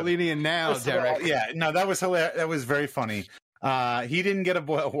New Orleanian now, Derek. That was hilarious. That was very funny. He didn't get a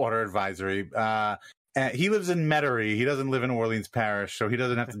boil water advisory. He lives in Metairie. He doesn't live in Orleans Parish, so he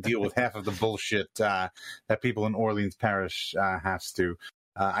doesn't have to deal with half of the bullshit that people in Orleans Parish have to.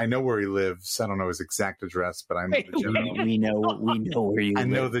 I know where he lives. I don't know his exact address, but I know the general. We know where you live. I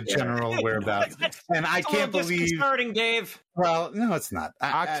know the general whereabouts. And I can't believe. Disconcerting, Dave. Well, no, it's not.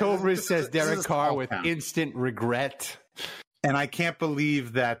 October says Derek Carr with instant regret. And I can't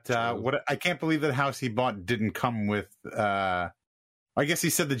believe that I can't believe that house he bought didn't come with. I guess he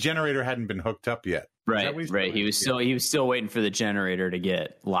said the generator hadn't been hooked up yet. Right. He was still waiting for the generator to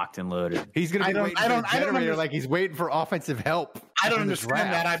get locked and loaded. He's going to be waiting for the generator like he's waiting for offensive help. I don't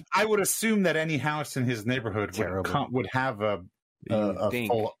understand that. I would assume that any house in his neighborhood would have a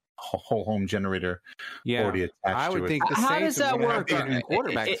full whole home generator already attached to it. I would think the How Saints does that work?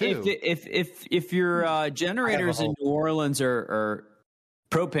 Quarterback too. If your generators in New Orleans are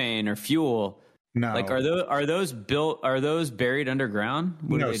propane or fuel. No, like are those buried underground?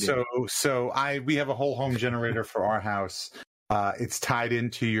 No, we have a whole home generator for our house. It's tied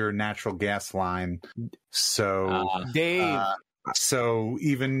into your natural gas line. So Dave. So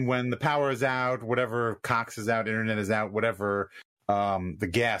even when the power is out, whatever, Cox is out, internet is out, whatever, the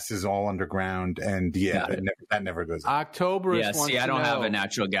gas is all underground, and that never goes out. October. I don't have a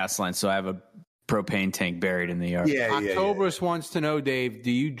natural gas line, so I have a propane tank buried in the yard. Octoberus wants to know, Dave,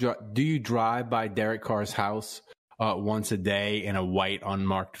 do you drive by Derek Carr's house once a day in a white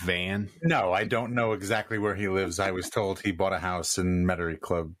unmarked van? No, I don't know exactly where he lives. I was told he bought a house in Metairie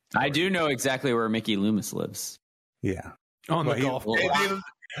Club. I do know exactly where Mickey Loomis lives. Yeah. On the golf course.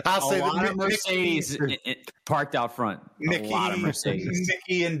 I'll say a lot of Mercedes parked out front. A lot of Mercedes.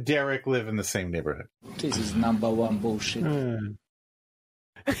 Mickey and Derek live in the same neighborhood. This is number one bullshit.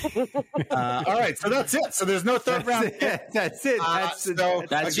 All right, so that's it. So there's no third round. That's it. That's the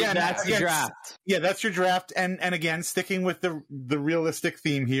draft. Yeah, that's your draft. And again, sticking with the realistic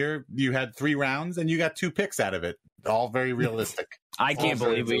theme here, you had 3 rounds and you got 2 picks out of it. All very realistic. I can't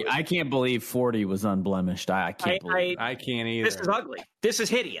believe 40 was unblemished. I can't either. This is ugly. This is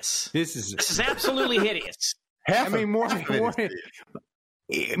hideous. This is absolutely hideous.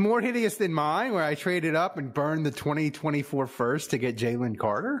 More hideous than mine, where I traded up and burned the 2024 first to get Jalen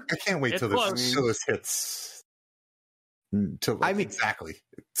Carter. I can't wait till this hits. Exactly.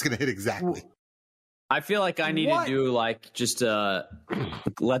 It's going to hit exactly. I feel like I need to do just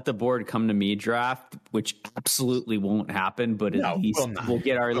let the board come to me draft, which absolutely won't happen, but at least we'll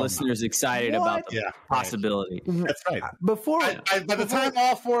get our listeners excited about the possibility. That's right. By the time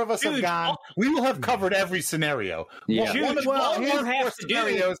all 4 of us have gone, we will have covered every scenario. Yeah. All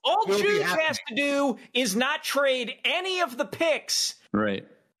Jude has to do is not trade any of the picks, right?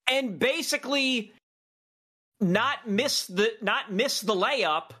 And basically not miss the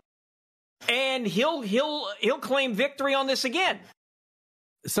layup. And he'll claim victory on this again.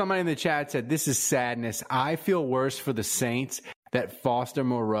 Somebody in the chat said, "This is sadness. I feel worse for the Saints than Foster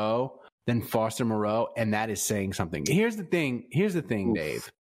Moreau, and that is saying something." Here's the thing,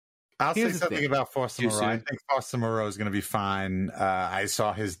 Dave. I'll say something about Foster Moreau. I think Foster Moreau is going to be fine. I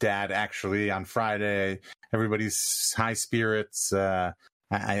saw his dad actually on Friday. Everybody's high spirits.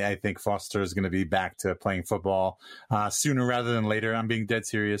 I think Foster is going to be back to playing football sooner rather than later. I'm being dead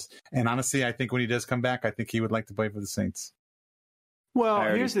serious. And honestly, I think when he does come back, I think he would like to play for the Saints. Well, I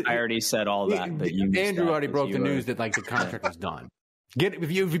already said all that. But Andrew already broke the news that the contract was done.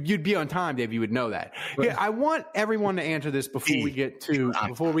 If you'd be on time, Dave, you would know that. Yeah, I want everyone to answer this before we get to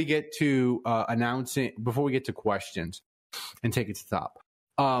announcing, before we get to questions, and take it to the top.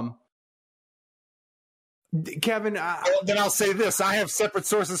 Kevin, then I'll say this: I have separate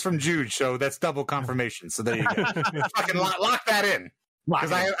sources from Jude, so that's double confirmation. So there you go. Fucking lock that in,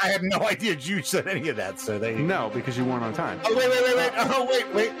 because I had no idea Jude said any of that. So there you go. No, because you weren't on time. Oh wait! Oh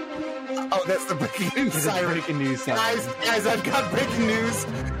wait! Oh, that's the breaking news. Breaking news, guys! I've got breaking news.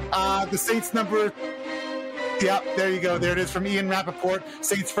 The Saints number. Yep, there you go. There it is from Ian Rappaport.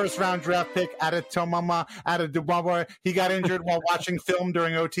 Saints first-round draft pick out of Tomama, out of Dubaba. He got injured while watching film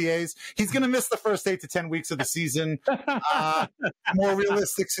during OTAs. He's going to miss the first 8 to 10 weeks of the season. More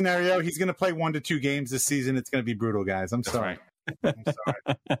realistic scenario, he's going to play 1 to 2 games this season. It's going to be brutal, guys. I'm sorry. I'm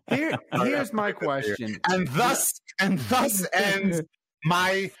sorry. Here's my question. And thus ends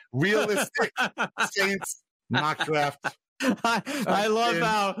my realistic Saints mock draft. I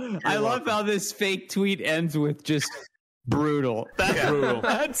love how this fake tweet ends with just brutal. That's brutal.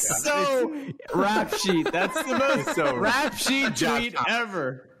 That's so rap sheet. That's the most rap sheet tweet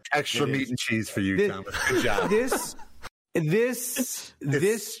ever. Extra meat and cheese for you, Thomas. Good job.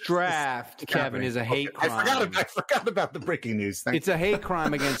 This draft, Kevin, is a hate crime. I forgot about the breaking news. It's a hate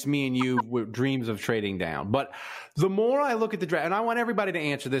crime against me and you with dreams of trading down. But the more I look at the draft, and I want everybody to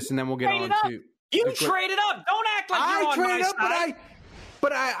answer this, and then we'll get on to. You traded up. Don't act like you're on my side.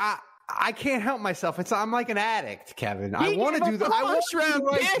 But I can't help myself. I'm like an addict, Kevin. I want to do the first round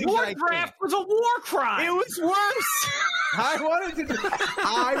pick. Your draft was a war crime. It was worse. I wanted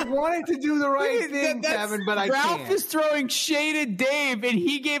to do the right thing, Kevin, but I can't. Ralph is throwing shade at Dave, and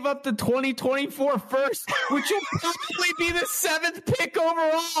he gave up the 2024 first, which will probably be the 7th pick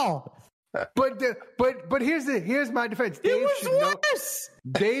overall. But here's my defense.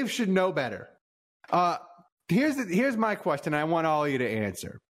 Dave should know better. Here's my question. I want all of you to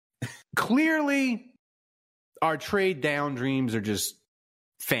answer. Clearly, our trade down dreams are just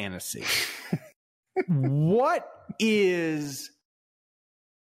fantasy. What is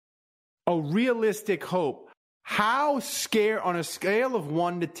a realistic hope? How scared, on a scale of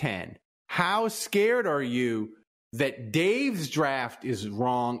 1 to 10, how scared are you that Dave's draft is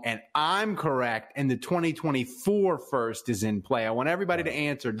wrong and I'm correct and the 2024 first is in play? I want everybody to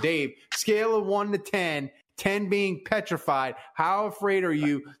answer. Dave, scale of 1 to 10, 10 being petrified. How afraid are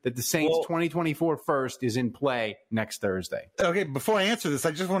you that the Saints 2024 first is in play next Thursday? Okay, before I answer this,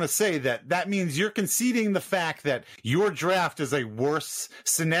 I just want to say that means you're conceding the fact that your draft is a worse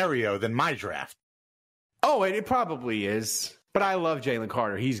scenario than my draft. Oh, it probably is. But I love Jalen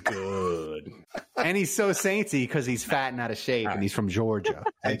Carter. He's good. And he's so Saintsy because he's fat and out of shape and he's from Georgia.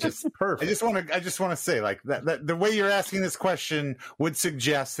 Perfect. I just want to say, like, that the way you're asking this question would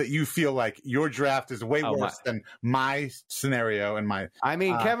suggest that you feel like your draft is way worse than my scenario and my. I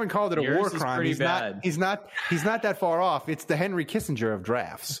mean, Kevin called it a war crime. He's not that far off. It's the Henry Kissinger of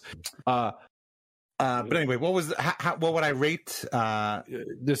drafts. But anyway, what would I rate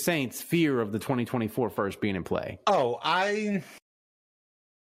the Saints' fear of the 2024 first being in play? Oh, how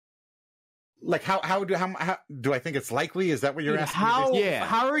do I think it's likely? Is that what you're asking?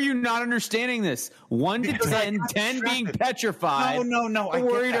 How are you not understanding this? 1 to 10, 10 being petrified. No. How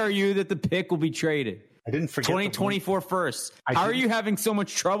worried are you that the pick will be traded? I didn't forget 2024 first. How are you having so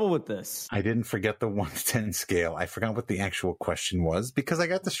much trouble with this? I didn't forget the 1 to 10 scale. I forgot what the actual question was because I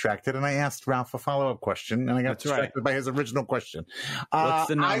got distracted and I asked Ralph a follow-up question and I got distracted by his original question. What's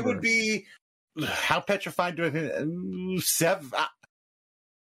the number? I would be, how petrified do I think? 7.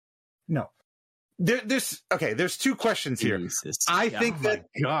 No. There's 2 questions here. Jesus. I think that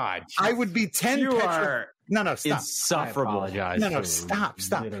God, I would be 10. You are No, stop. Insufferable. No, stop.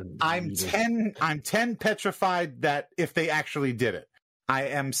 I'm 10 petrified that if they actually did it. I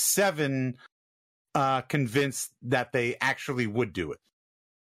am 7 convinced that they actually would do it.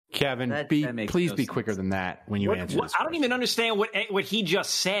 Kevin, please be quicker than that when you answer this. I don't even understand what he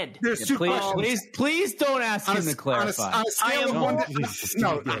just said. There's 2 questions. Please don't ask him to clarify. On a scale of 1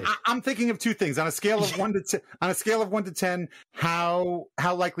 to I'm thinking of 2 things. On a scale of 1 to 10, how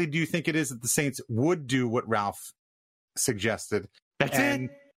likely do you think it is that the Saints would do what Ralph suggested? That's it.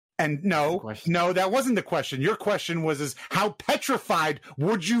 And no, that wasn't the question. Your question was how petrified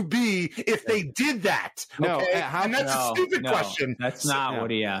would you be if they did that? Okay? And that's a stupid question. That's not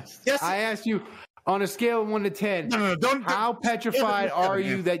what he asked. Yes, I asked you on a scale of 1 to 10. How petrified are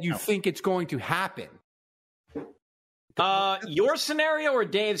you that you think it's going to happen? Your scenario or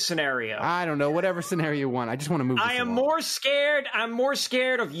Dave's scenario? I don't know. Whatever scenario you want. I just want to move. I am more scared. I'm more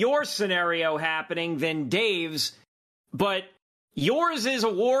scared of your scenario happening than Dave's. But yours is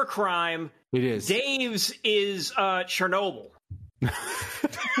a war crime. It is. Dave's is Chernobyl.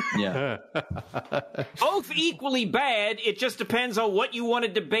 Yeah. Both equally bad. It just depends on what you want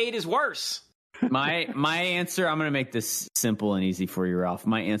to debate is worse. My answer, I'm going to make this simple and easy for you, Ralph.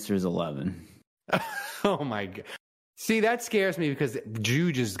 My answer is 11. Oh, my God. See, that scares me because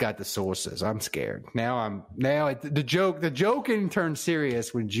Juge has got the sources. I'm scared. The joke turned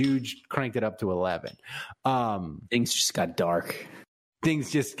serious when Juge cranked it up to 11. Things just got dark. Things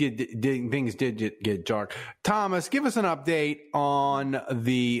did get dark. Thomas, give us an update on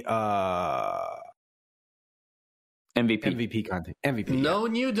the MVP content. MVP. No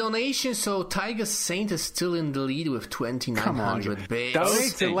new donations, so Tiger Saint is still in the lead with 2,900 bits.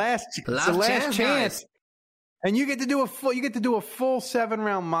 Donate to last chance. And you get to do a full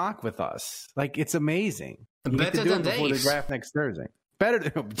 7-round mock with us. Like, it's amazing. Better than before the Dave's. draft next Thursday.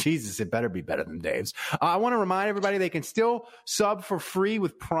 Jesus, it better be better than Dave's. I want to remind everybody they can still sub for free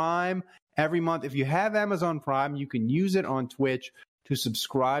with Prime every month. If you have Amazon Prime, you can use it on Twitch to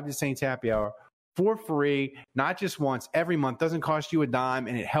subscribe to Saints Happy Hour for free, not just once, every month. Doesn't cost you a dime,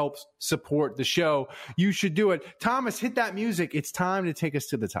 and it helps support the show. You should do it. Thomas, hit that music. It's time to take us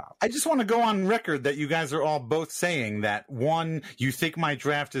to the top. I just want to go on record that you guys are all both saying that, 1, you think my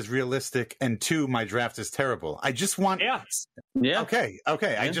draft is realistic, and 2, my draft is terrible. I just want... Yeah. Okay.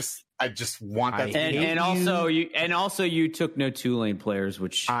 Yeah. I just want that. And also you took no Tulane players,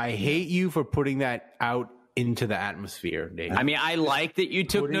 which... I hate you for putting that out into the atmosphere, Dave. I mean, I like that you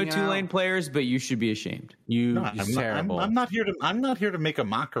took no Tulane players, but you should be ashamed. I'm terrible. I'm not here to make a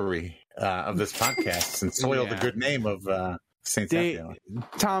mockery of this podcast and soil the good name of Saints Happy Hour.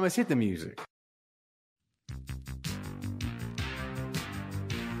 Thomas, hit the music.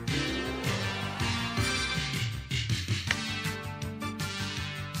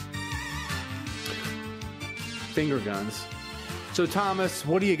 Finger guns. So, Thomas,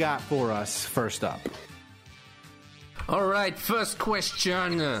 what do you got for us first up? All right, first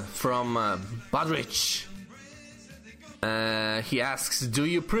question from Budrich. He asks, do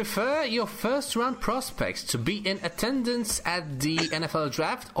you prefer your first-round prospects to be in attendance at the NFL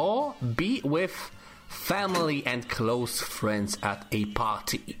draft or be with family and close friends at a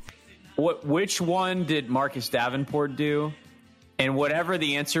party? Which one did Marcus Davenport do? And whatever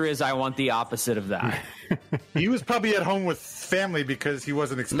the answer is, I want the opposite of that. He was probably at home with family because he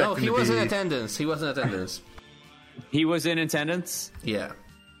wasn't expecting to be... No, he was in attendance. He was in attendance. He was in attendance? Yeah.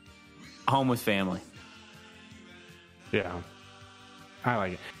 Home with family. Yeah. I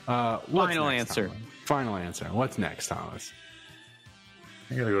like it. Final answer. Thomas? Final answer. What's next, Thomas?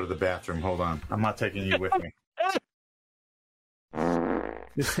 I gotta go to the bathroom. Hold on. I'm not taking you with me.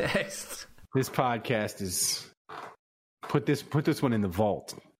 Next. This podcast is... Put this one in the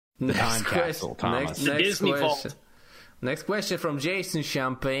vault. Time capsule, Thomas. Next question. Next question from Jason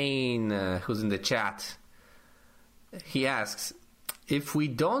Champagne, who's in the chat. He asks, if we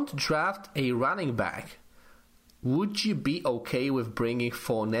don't draft a running back, would you be okay with bringing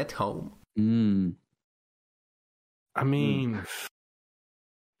Fournette home? I mean...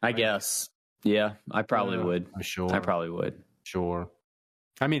 I guess. Yeah, I probably would. Sure. I probably would. Sure.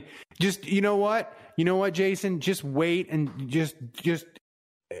 I mean, just, you know what, Jason? Just wait and just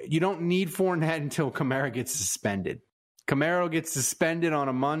you don't need Fournette until Kamara gets suspended. Kamara gets suspended on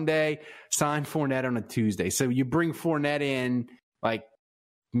a Monday, sign Fournette on a Tuesday. So you bring Fournette in like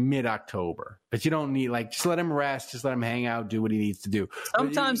mid-October, but you don't need, like, just let him rest, just let him hang out, do what he needs to do.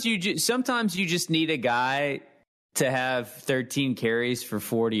 Sometimes you just need a guy to have 13 carries for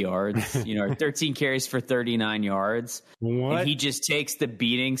 40 yards, 13 carries for 39 yards. What? And he just takes the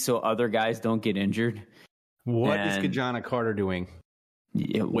beating so other guys don't get injured. What is Kajana Carter doing?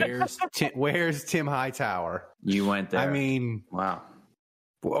 Yeah, where's Tim Hightower? You went there. I mean, wow.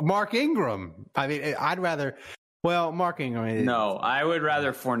 Mark Ingram. I mean, I'd rather. Well, Mark Ingram. No, I would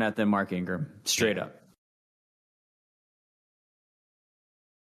rather Fournette than Mark Ingram. Straight up.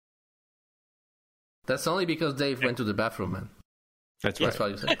 That's only because Dave went to the bathroom, man. That's right. That's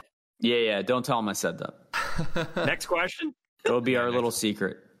what you said. Yeah. Don't tell him I said that. Next question. It'll be our little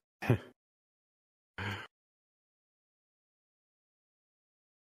secret.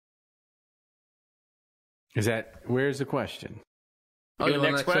 Where's the question? Doing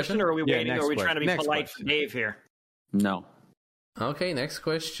next question, or are we waiting? Or are we trying to be polite for Dave here? No. Okay, next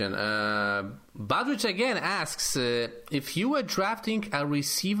question. Badrich again asks, if you were drafting a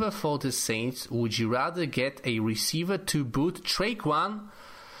receiver for the Saints, would you rather get a receiver to boot Traquan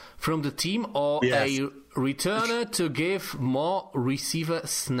from the team or a returner to give more receiver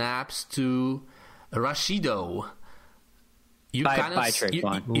snaps to Rashido? You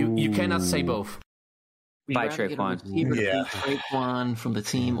cannot say both. By Traquan. Traquan from the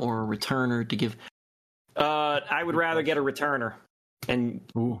team or a returner to give. I would rather get a returner. And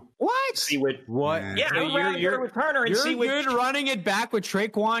what? See what? Yeah, I would rather get a returner and see what. You're good running it back with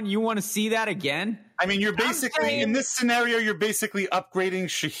Traquan. You want to see that again? I mean, you're basically in this scenario. You're basically upgrading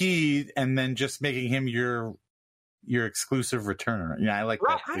Shaheed and then just making him your exclusive returner. Yeah, I like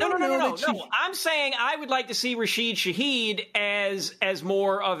that. No. I'm saying I would like to see Rashid Shaheed as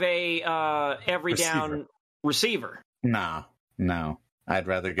more of a every down receiver. No. I'd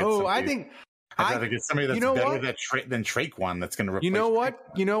rather get. I'd rather get somebody that's better than Traquan that's going to replace.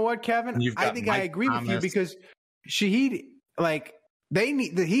 You know what, Kevin? I think I agree with you because Shaheed,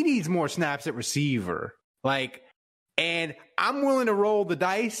 he needs more snaps at receiver. And I'm willing to roll the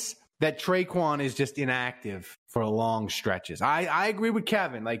dice that Traquan is just inactive for long stretches. I agree with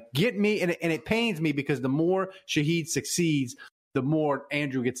Kevin. Get me, and it pains me because the more Shaheed succeeds, the more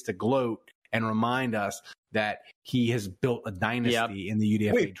Andrew gets to gloat and remind us that he has built a dynasty in the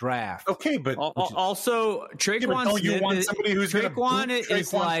UDFA draft. Okay, but also Traquan. Don't you want somebody who's going to boot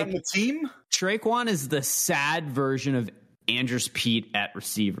Traquan from the team? Traquan is the sad version of Andrews Pete at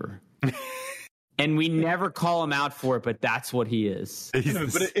receiver. And we never call him out for it, but that's what he is.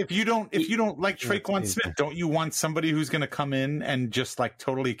 But if you don't like Traquan Smith, don't you want somebody who's going to come in and just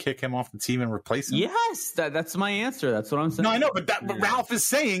totally kick him off the team and replace him? Yes, that's my answer. That's what I'm saying. No, I know, but Ralph is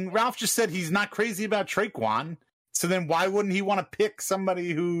saying. Ralph just said he's not crazy about Traquan. So then why wouldn't he want to pick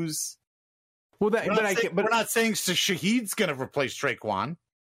somebody who's? Well, we're not saying Shaheed's going to replace Traquan.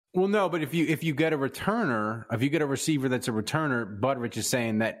 Well, no, but if you get a returner, if you get a receiver that's a returner, Budrich is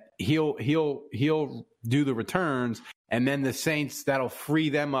saying that he'll do the returns, and then the Saints, that'll free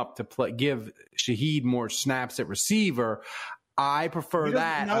them up to give Shaheed more snaps at receiver. I prefer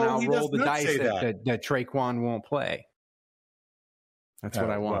that, and I'll roll the dice that Traquan won't play. That's what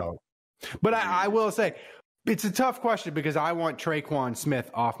I want. Well, but I will say, it's a tough question because I want Traquan Smith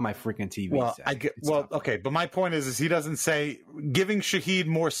off my freaking TV. Okay, but my point is he doesn't say giving Shaheed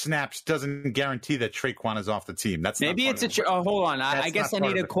more snaps doesn't guarantee that Traquan is off the team. That's maybe it's hold on. I guess I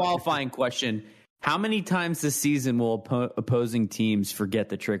need a qualifying question. How many times this season will opposing teams forget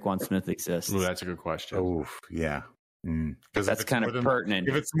that Traquan Smith exists? Ooh, that's a good question. Oh, yeah, because that's kind of pertinent.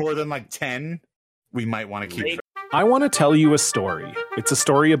 If it's more than 10, we might want to keep. I want to tell you a story. It's a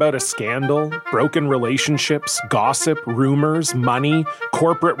story about a scandal, broken relationships, gossip, rumors, money,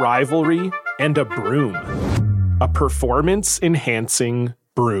 corporate rivalry, and a broom. A performance-enhancing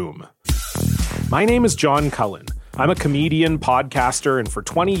broom. My name is John Cullen. I'm a comedian, podcaster, and for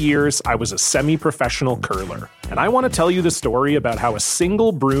 20 years, I was a semi-professional curler. And I want to tell you the story about how a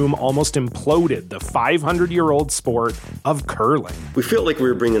single broom almost imploded the 500-year-old sport of curling. We felt like we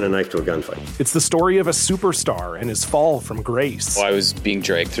were bringing a knife to a gunfight. It's the story of a superstar and his fall from grace. Well, I was being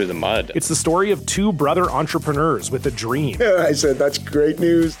dragged through the mud. It's the story of two brother entrepreneurs with a dream. I said, that's great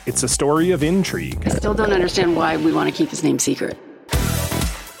news. It's a story of intrigue. I still don't understand why we want to keep his name secret.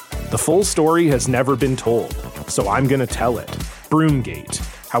 The full story has never been told, so I'm going to tell it. Broomgate,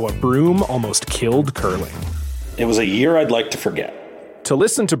 how a broom almost killed curling. It was a year I'd like to forget. To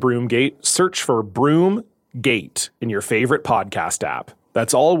listen to Broomgate, search for Broomgate in your favorite podcast app.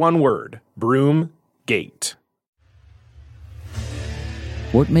 That's all one word, Broomgate.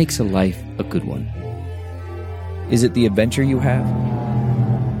 What makes a life a good one? Is it the adventure you have?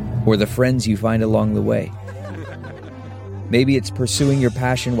 Or the friends you find along the way? Maybe it's pursuing your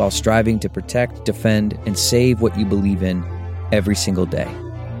passion while striving to protect, defend, and save what you believe in every single day.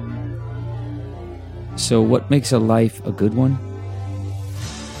 So what makes a life a good one?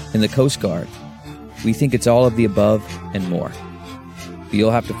 In the Coast Guard, we think it's all of the above and more. But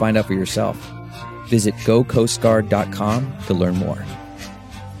you'll have to find out for yourself. Visit gocoastguard.com to learn more.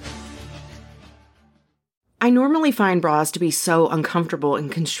 I normally find bras to be so uncomfortable and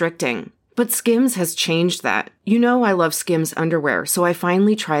constricting. But Skims has changed that. You know I love Skims underwear, so I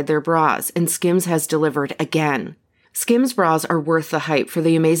finally tried their bras, and Skims has delivered again. Skims bras are worth the hype for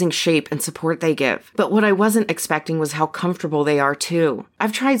the amazing shape and support they give. But what I wasn't expecting was how comfortable they are too.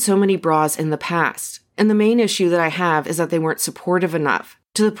 I've tried so many bras in the past, and the main issue that I have is that they weren't supportive enough,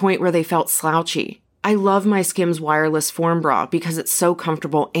 to the point where they felt slouchy. I love my Skims wireless form bra because it's so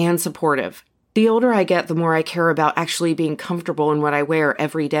comfortable and supportive. The older I get, the more I care about actually being comfortable in what I wear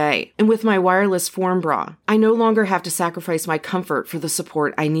every day. And with my wireless Form bra, I no longer have to sacrifice my comfort for the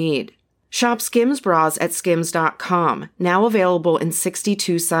support I need. Shop Skims bras at skims.com, now available in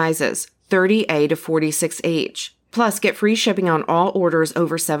 62 sizes, 30A to 46H. Plus, get free shipping on all orders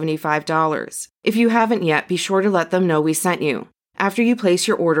over $75. If you haven't yet, be sure to let them know we sent you. After you place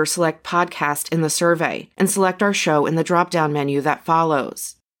your order, select podcast in the survey and select our show in the drop-down menu that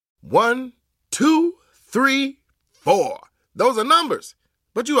follows. 1, 2, 3, 4. Those are numbers.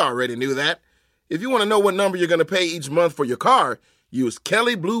 But you already knew that. If you want to know what number you're going to pay each month for your car, use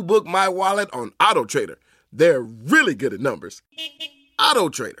Kelly Blue Book My Wallet on Auto Trader. They're really good at numbers. Auto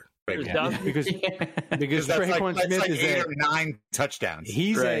Trader. Because Traquan Smith is 8 or 9 touchdowns.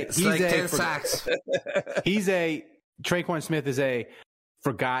 Traquan Smith is a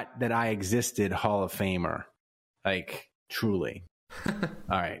forgot that I existed Hall of Famer. Like, truly. All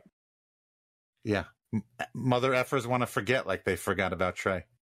right. Yeah. Mother effers want to forget like they forgot about Trey.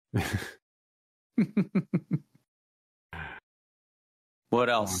 What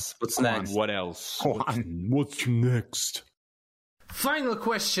else? What's next? What else? What's next? Final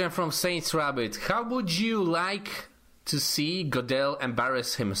question from Saints Rabbit. How would you like to see Goodell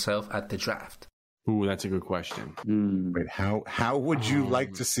embarrass himself at the draft? Ooh, that's a good question. Wait, how would you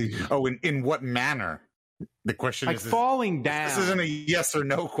like to see? Oh, in what manner? The question like is falling down. This isn't a yes or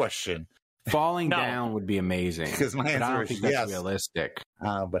no question. Falling down would be amazing. Because my answer I don't is think yes. that's realistic.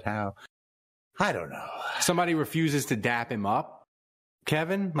 But how? I don't know. Somebody refuses to dap him up.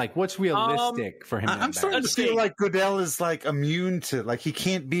 Kevin, like, what's realistic for him? I'm starting to feel like Goodell is like immune to, like, he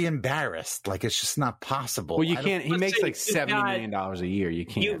can't be embarrassed. Like, it's just not possible. Well, you can't. He makes like $70 million a year. You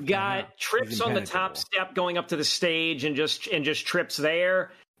can't. You've got trips on the top step going up to the stage and just trips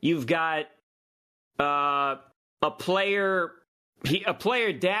there. You've got a player. A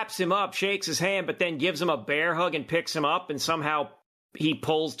player daps him up, shakes his hand, but then gives him a bear hug and picks him up, and somehow he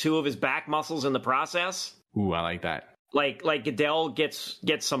pulls 2 of his back muscles in the process. Ooh, I like that. Like Goodell gets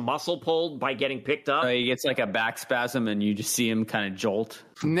some muscle pulled by getting picked up. He gets like a back spasm, and you just see him kind of jolt.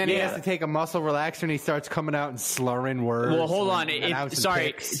 And then he has to take a muscle relaxer, and he starts coming out and slurring words. Well, hold on. Just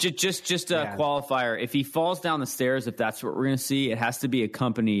a qualifier. If he falls down the stairs, if that's what we're going to see, it has to be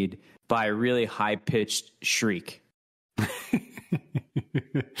accompanied by a really high-pitched shriek.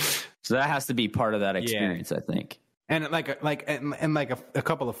 So that has to be part of that experience, I think. And like a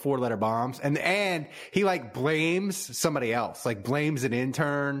couple of 4-letter bombs, and he like blames somebody else, like blames an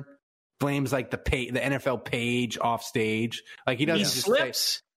intern, blames like the NFL page off stage. Like he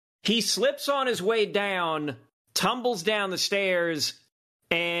doesn't. He slips on his way down, tumbles down the stairs,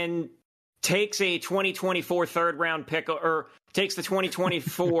 and takes a 2024 third round pick, or takes the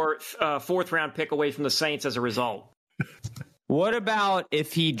 2024 fourth round pick away from the Saints as a result. What about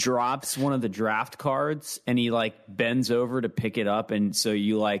if he drops one of the draft cards and he like bends over to pick it up, and so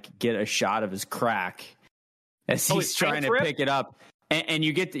you like get a shot of his crack as he's trying to pick it up, and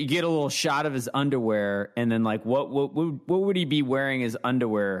you get a little shot of his underwear, and then like what would he be wearing as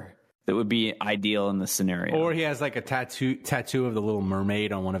underwear that would be ideal in this scenario? Or he has like a tattoo of the Little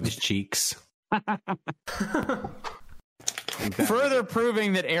Mermaid on one of his cheeks. Further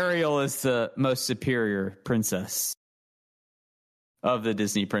proving that Ariel is the most superior princess of the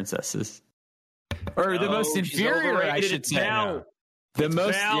Disney princesses, or the most inferior, I should say. The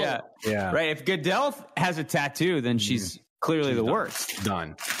most, yeah, right. If Goodell has a tattoo, then she's clearly the worst.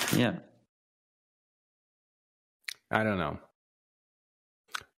 Done. Yeah. I don't know.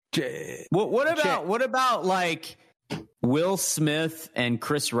 What about like Will Smith and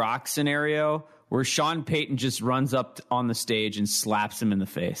Chris Rock scenario, where Sean Payton just runs up on the stage and slaps him in the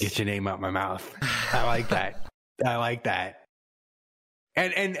face? Get your name out my mouth. I like that. I like that.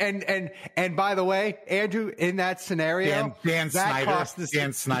 And by the way, Andrew, in that scenario, Dan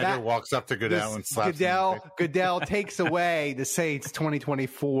Snyder walks up to Goodell and slaps him. Goodell takes away the Saints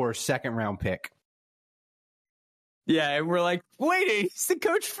 2024 second round pick. Yeah, and we're like, wait, he's the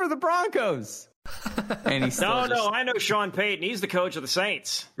coach for the Broncos. And he's I know Sean Payton. He's the coach of the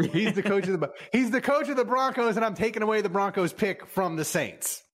Saints. He's the coach of the Broncos, and I'm taking away the Broncos pick from the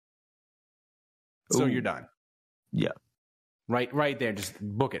Saints. So you're done. Yeah. Right there. Just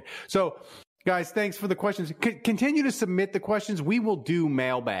book it. So, guys, thanks for the questions. Continue to submit the questions. We will do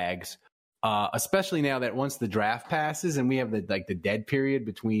mailbags, especially now that once the draft passes and we have the dead period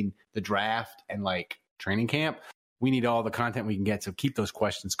between the draft and like training camp. We need all the content we can get. So keep those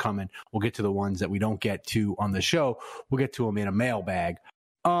questions coming. We'll get to the ones that we don't get to on the show. We'll get to them in a mailbag.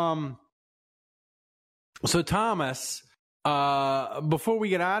 So Thomas, before we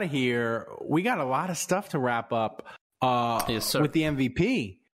get out of here, we got a lot of stuff to wrap up. Yes, sir. With the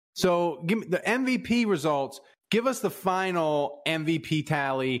MVP. So give me the MVP results. Give us the final MVP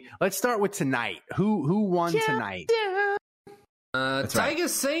tally. Let's start with tonight. Who won tonight? Tiger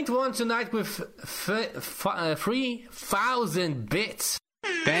Saint won tonight with 3,000 bits.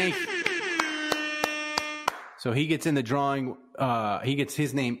 Thank you. So he gets in the drawing. He gets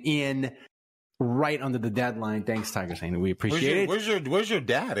his name in right under the deadline. Thanks, Tiger Saint. We appreciate it. Where's your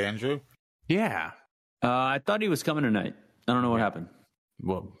dad, Andrew? Yeah. I thought he was coming tonight. I don't know what happened.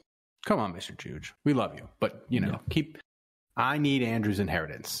 Well, come on, Mr. Juge. We love you. But, I need Andrew's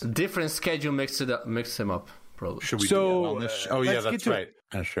inheritance. Different schedule mix him up, probably. Should we do that on this? Oh, yeah, that's right.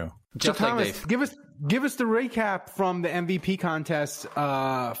 That's true. Just so, like Thomas, Dave. give us the recap from the MVP contest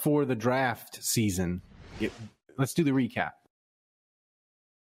for the draft season. Let's do the recap.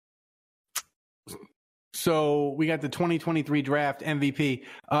 So we got the 2023 draft MVP.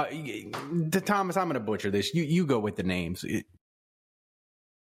 Thomas, I'm going to butcher this. You go with the names.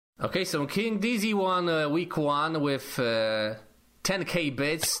 Okay, so King Dizzy won week 1 with 10k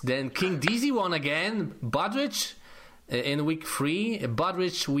bits. Then King Dizzy won again. Budrich in week 3.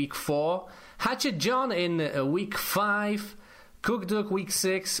 Budrich week 4. Hatchet John in week 5. Cookduck week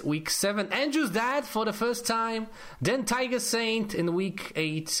 6. Week 7. Andrew's dad for the first time. Then Tiger Saint in week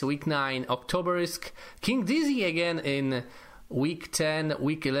 8. Week 9. Octoberisk. King Dizzy again in week 10.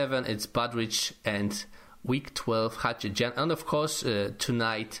 Week 11 it's Budrich. And week 12 Hatchet John. And of course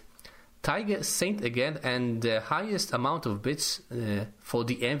tonight Tiger Saint again, and the highest amount of bits for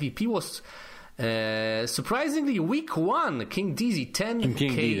the MVP was surprisingly week 1, King Dizzy,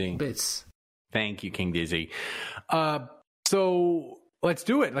 10k bits. Thank you, King Dizzy. So let's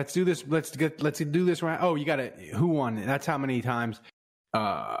do it. Let's do this. Let's do this round. Oh, you got it. Who won? That's how many times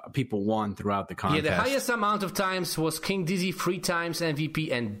people won throughout the contest. Yeah, the highest amount of times was King Dizzy 3 times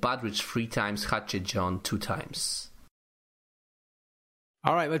MVP and Budrich 3 times, Hatchet John 2 times.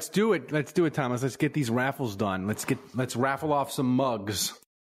 All right, let's do it. Let's do it, Thomas. Let's get these raffles done. Let's raffle off some mugs.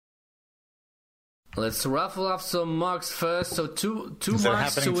 Let's raffle off some mugs first. So two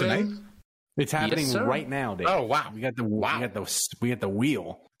mugs to win. Tonight? It's happening right now, Dave. Oh wow! We got the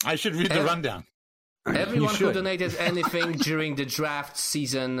wheel. I should read the rundown. Everyone who donated anything during the draft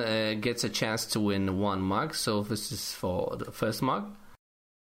season gets a chance to win 1 mug. So this is for the first mug.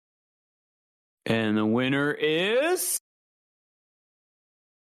 And the winner is...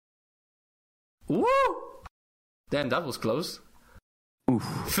 Woo! Damn, that was close.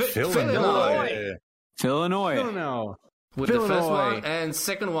 Illinois. With the first one and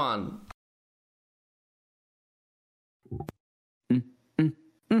second one.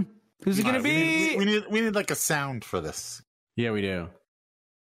 Who's it going to be? We need like a sound for this. Yeah, we do.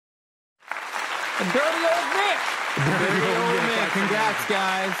 Dirty old Nick. Congrats,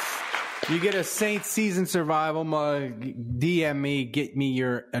 guys. You get a Saints season survival mug. DM me, get me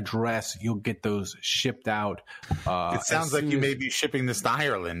your address. You'll get those shipped out. It sounds like you may be shipping this to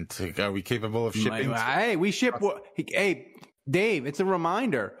Ireland. Are we capable of shipping? Hey, we ship. Hey, Dave, it's a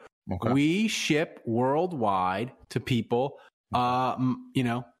reminder. Okay. We ship worldwide to people.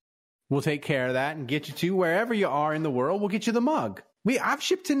 We'll take care of that and get you to wherever you are in the world. We'll get you the mug. I've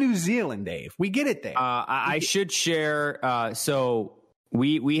shipped to New Zealand, Dave. We get it there. I should share. So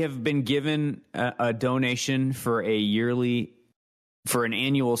we have been given a donation for an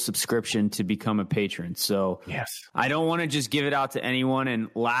annual subscription to become a patron. So yes, I don't want to just give it out to anyone. And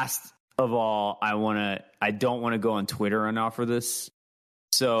last of all, I don't want to go on Twitter and offer this.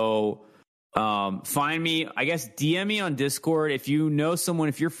 So find me, I guess, DM me on Discord. If you know someone,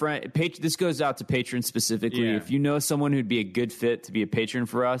 if your friend, this goes out to patrons specifically. Yeah. If you know someone who'd be a good fit to be a patron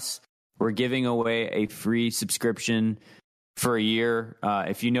for us, we're giving away a free subscription for a year.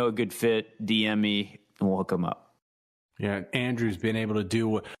 If you know a good fit, DM me and we'll hook them up. Yeah. Andrew's been able to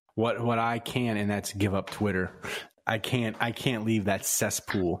do what I can, and that's give up Twitter. I can't leave that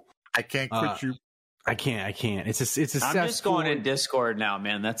cesspool. I can't quit you. I can't. It's a I'm just going in Discord now,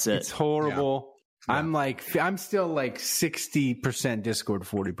 man. That's it. It's horrible. Yeah. I'm still like 60% Discord,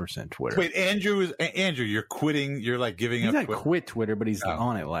 40% Twitter. Wait, Andrew, you're quitting. You're like giving up. He's not quit Twitter, but he's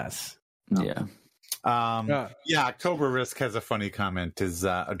on it less. No. Yeah. October Risk has a funny comment. Is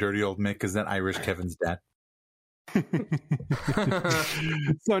a dirty old Mick? Is that Irish Kevin's dad?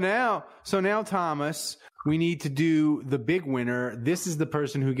 So now, Thomas, we need to do the big winner. This is the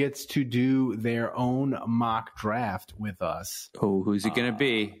person who gets to do their own mock draft with us. Oh, who's it going to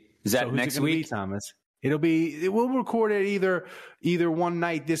be? Is that next week, Thomas? We'll record it either one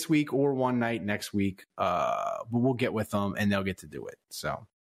night this week or one night next week. But we'll get with them and they'll get to do it. So,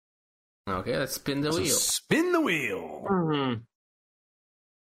 okay, let's spin the wheel. Spin the wheel. Mm-hmm.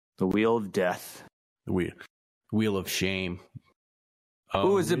 The wheel of death. The wheel of shame.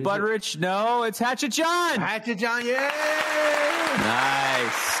 Oh, is it Butteridge? No, it's Hatchet John. Hatchet John, yay! Nice.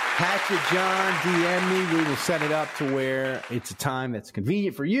 Hatchet John, DM me. We will set it up to where it's a time that's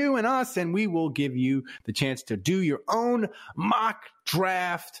convenient for you and us, and we will give you the chance to do your own mock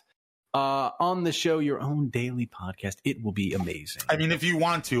draft on the show, your own daily podcast. It will be amazing. I mean, if you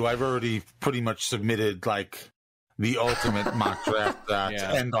want to, I've already pretty much submitted like the ultimate mock draft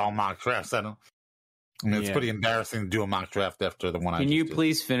to end all mock drafts. It's pretty embarrassing to do a mock draft after the one. Can you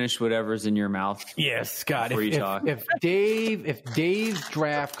please finish whatever's in your mouth? Yes, Scott. Before you talk. If Dave's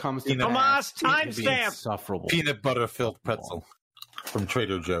draft comes to Tomas, timestamp. Insufferable. Peanut butter filled pretzel from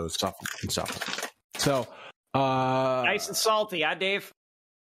Trader Joe's. Insufferable. So, nice and salty, huh, Dave?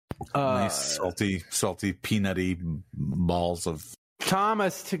 Nice salty, peanutty balls of.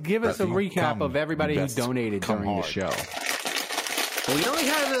 Thomas, to give us a recap of everybody who donated during the show. We only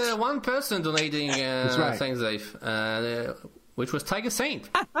had one person donating thanks, Dave, which was Tiger Saint,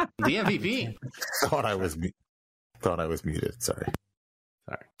 the MVP. Thought I was muted. Sorry.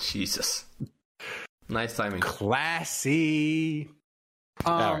 Jesus. Nice timing. Classy.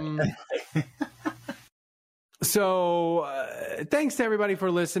 So, thanks to everybody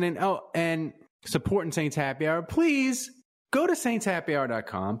for listening. Oh, and supporting Saints Happy Hour. Please go to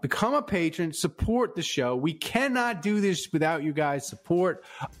saintshappyhour.com, become a patron, support the show. We cannot do this without you guys' support.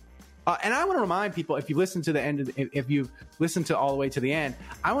 And I want to remind people, if you listen to the end, if you listen to all the way to the end,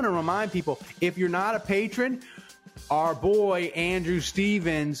 I want to remind people, if you're not a patron, our boy Andrew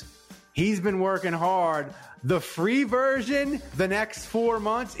Stevens, he's been working hard. The free version, the next 4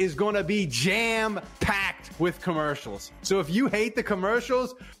 months, is going to be jam-packed with commercials. So if you hate the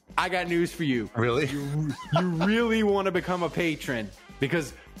commercials, I got news for you. Really? You really want to become a patron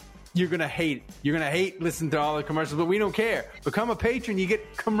because you're going to hate listening to all the commercials, but we don't care. Become a patron. You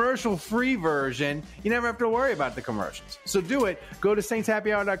get commercial-free version. You never have to worry about the commercials. So do it. Go to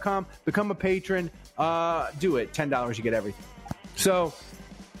saintshappyhour.com, become a patron. Do it. $10, you get everything. So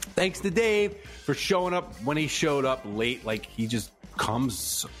thanks to Dave for showing up when he showed up late. Like, he just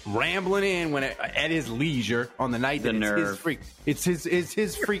comes rambling in at his leisure on the night that it's his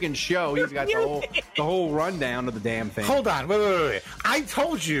freaking show. He's got the whole rundown of the damn thing. Hold on, wait. I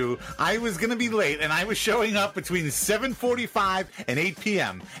told you I was going to be late, and I was showing up between 7:45 and 8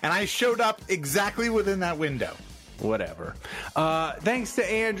 p.m., and I showed up exactly within that window. Whatever. Thanks to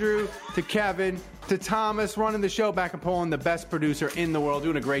Andrew, to Kevin, to Thomas running the show back in Poland, the best producer in the world,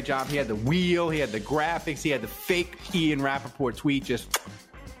 doing a great job. He had the wheel, he had the graphics, he had the fake Ian Rappaport tweet. Just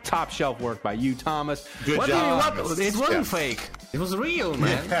top shelf work by you, Thomas. Good job. It wasn't fake. It was real,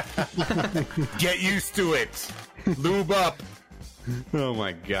 man. Get used to it. Lube up. Oh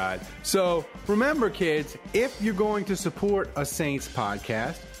my God. So remember, kids, if you're going to support a Saints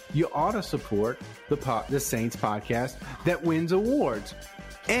podcast, you ought to support the Saints podcast that wins awards.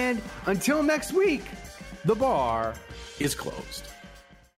 And until next week, the bar is closed.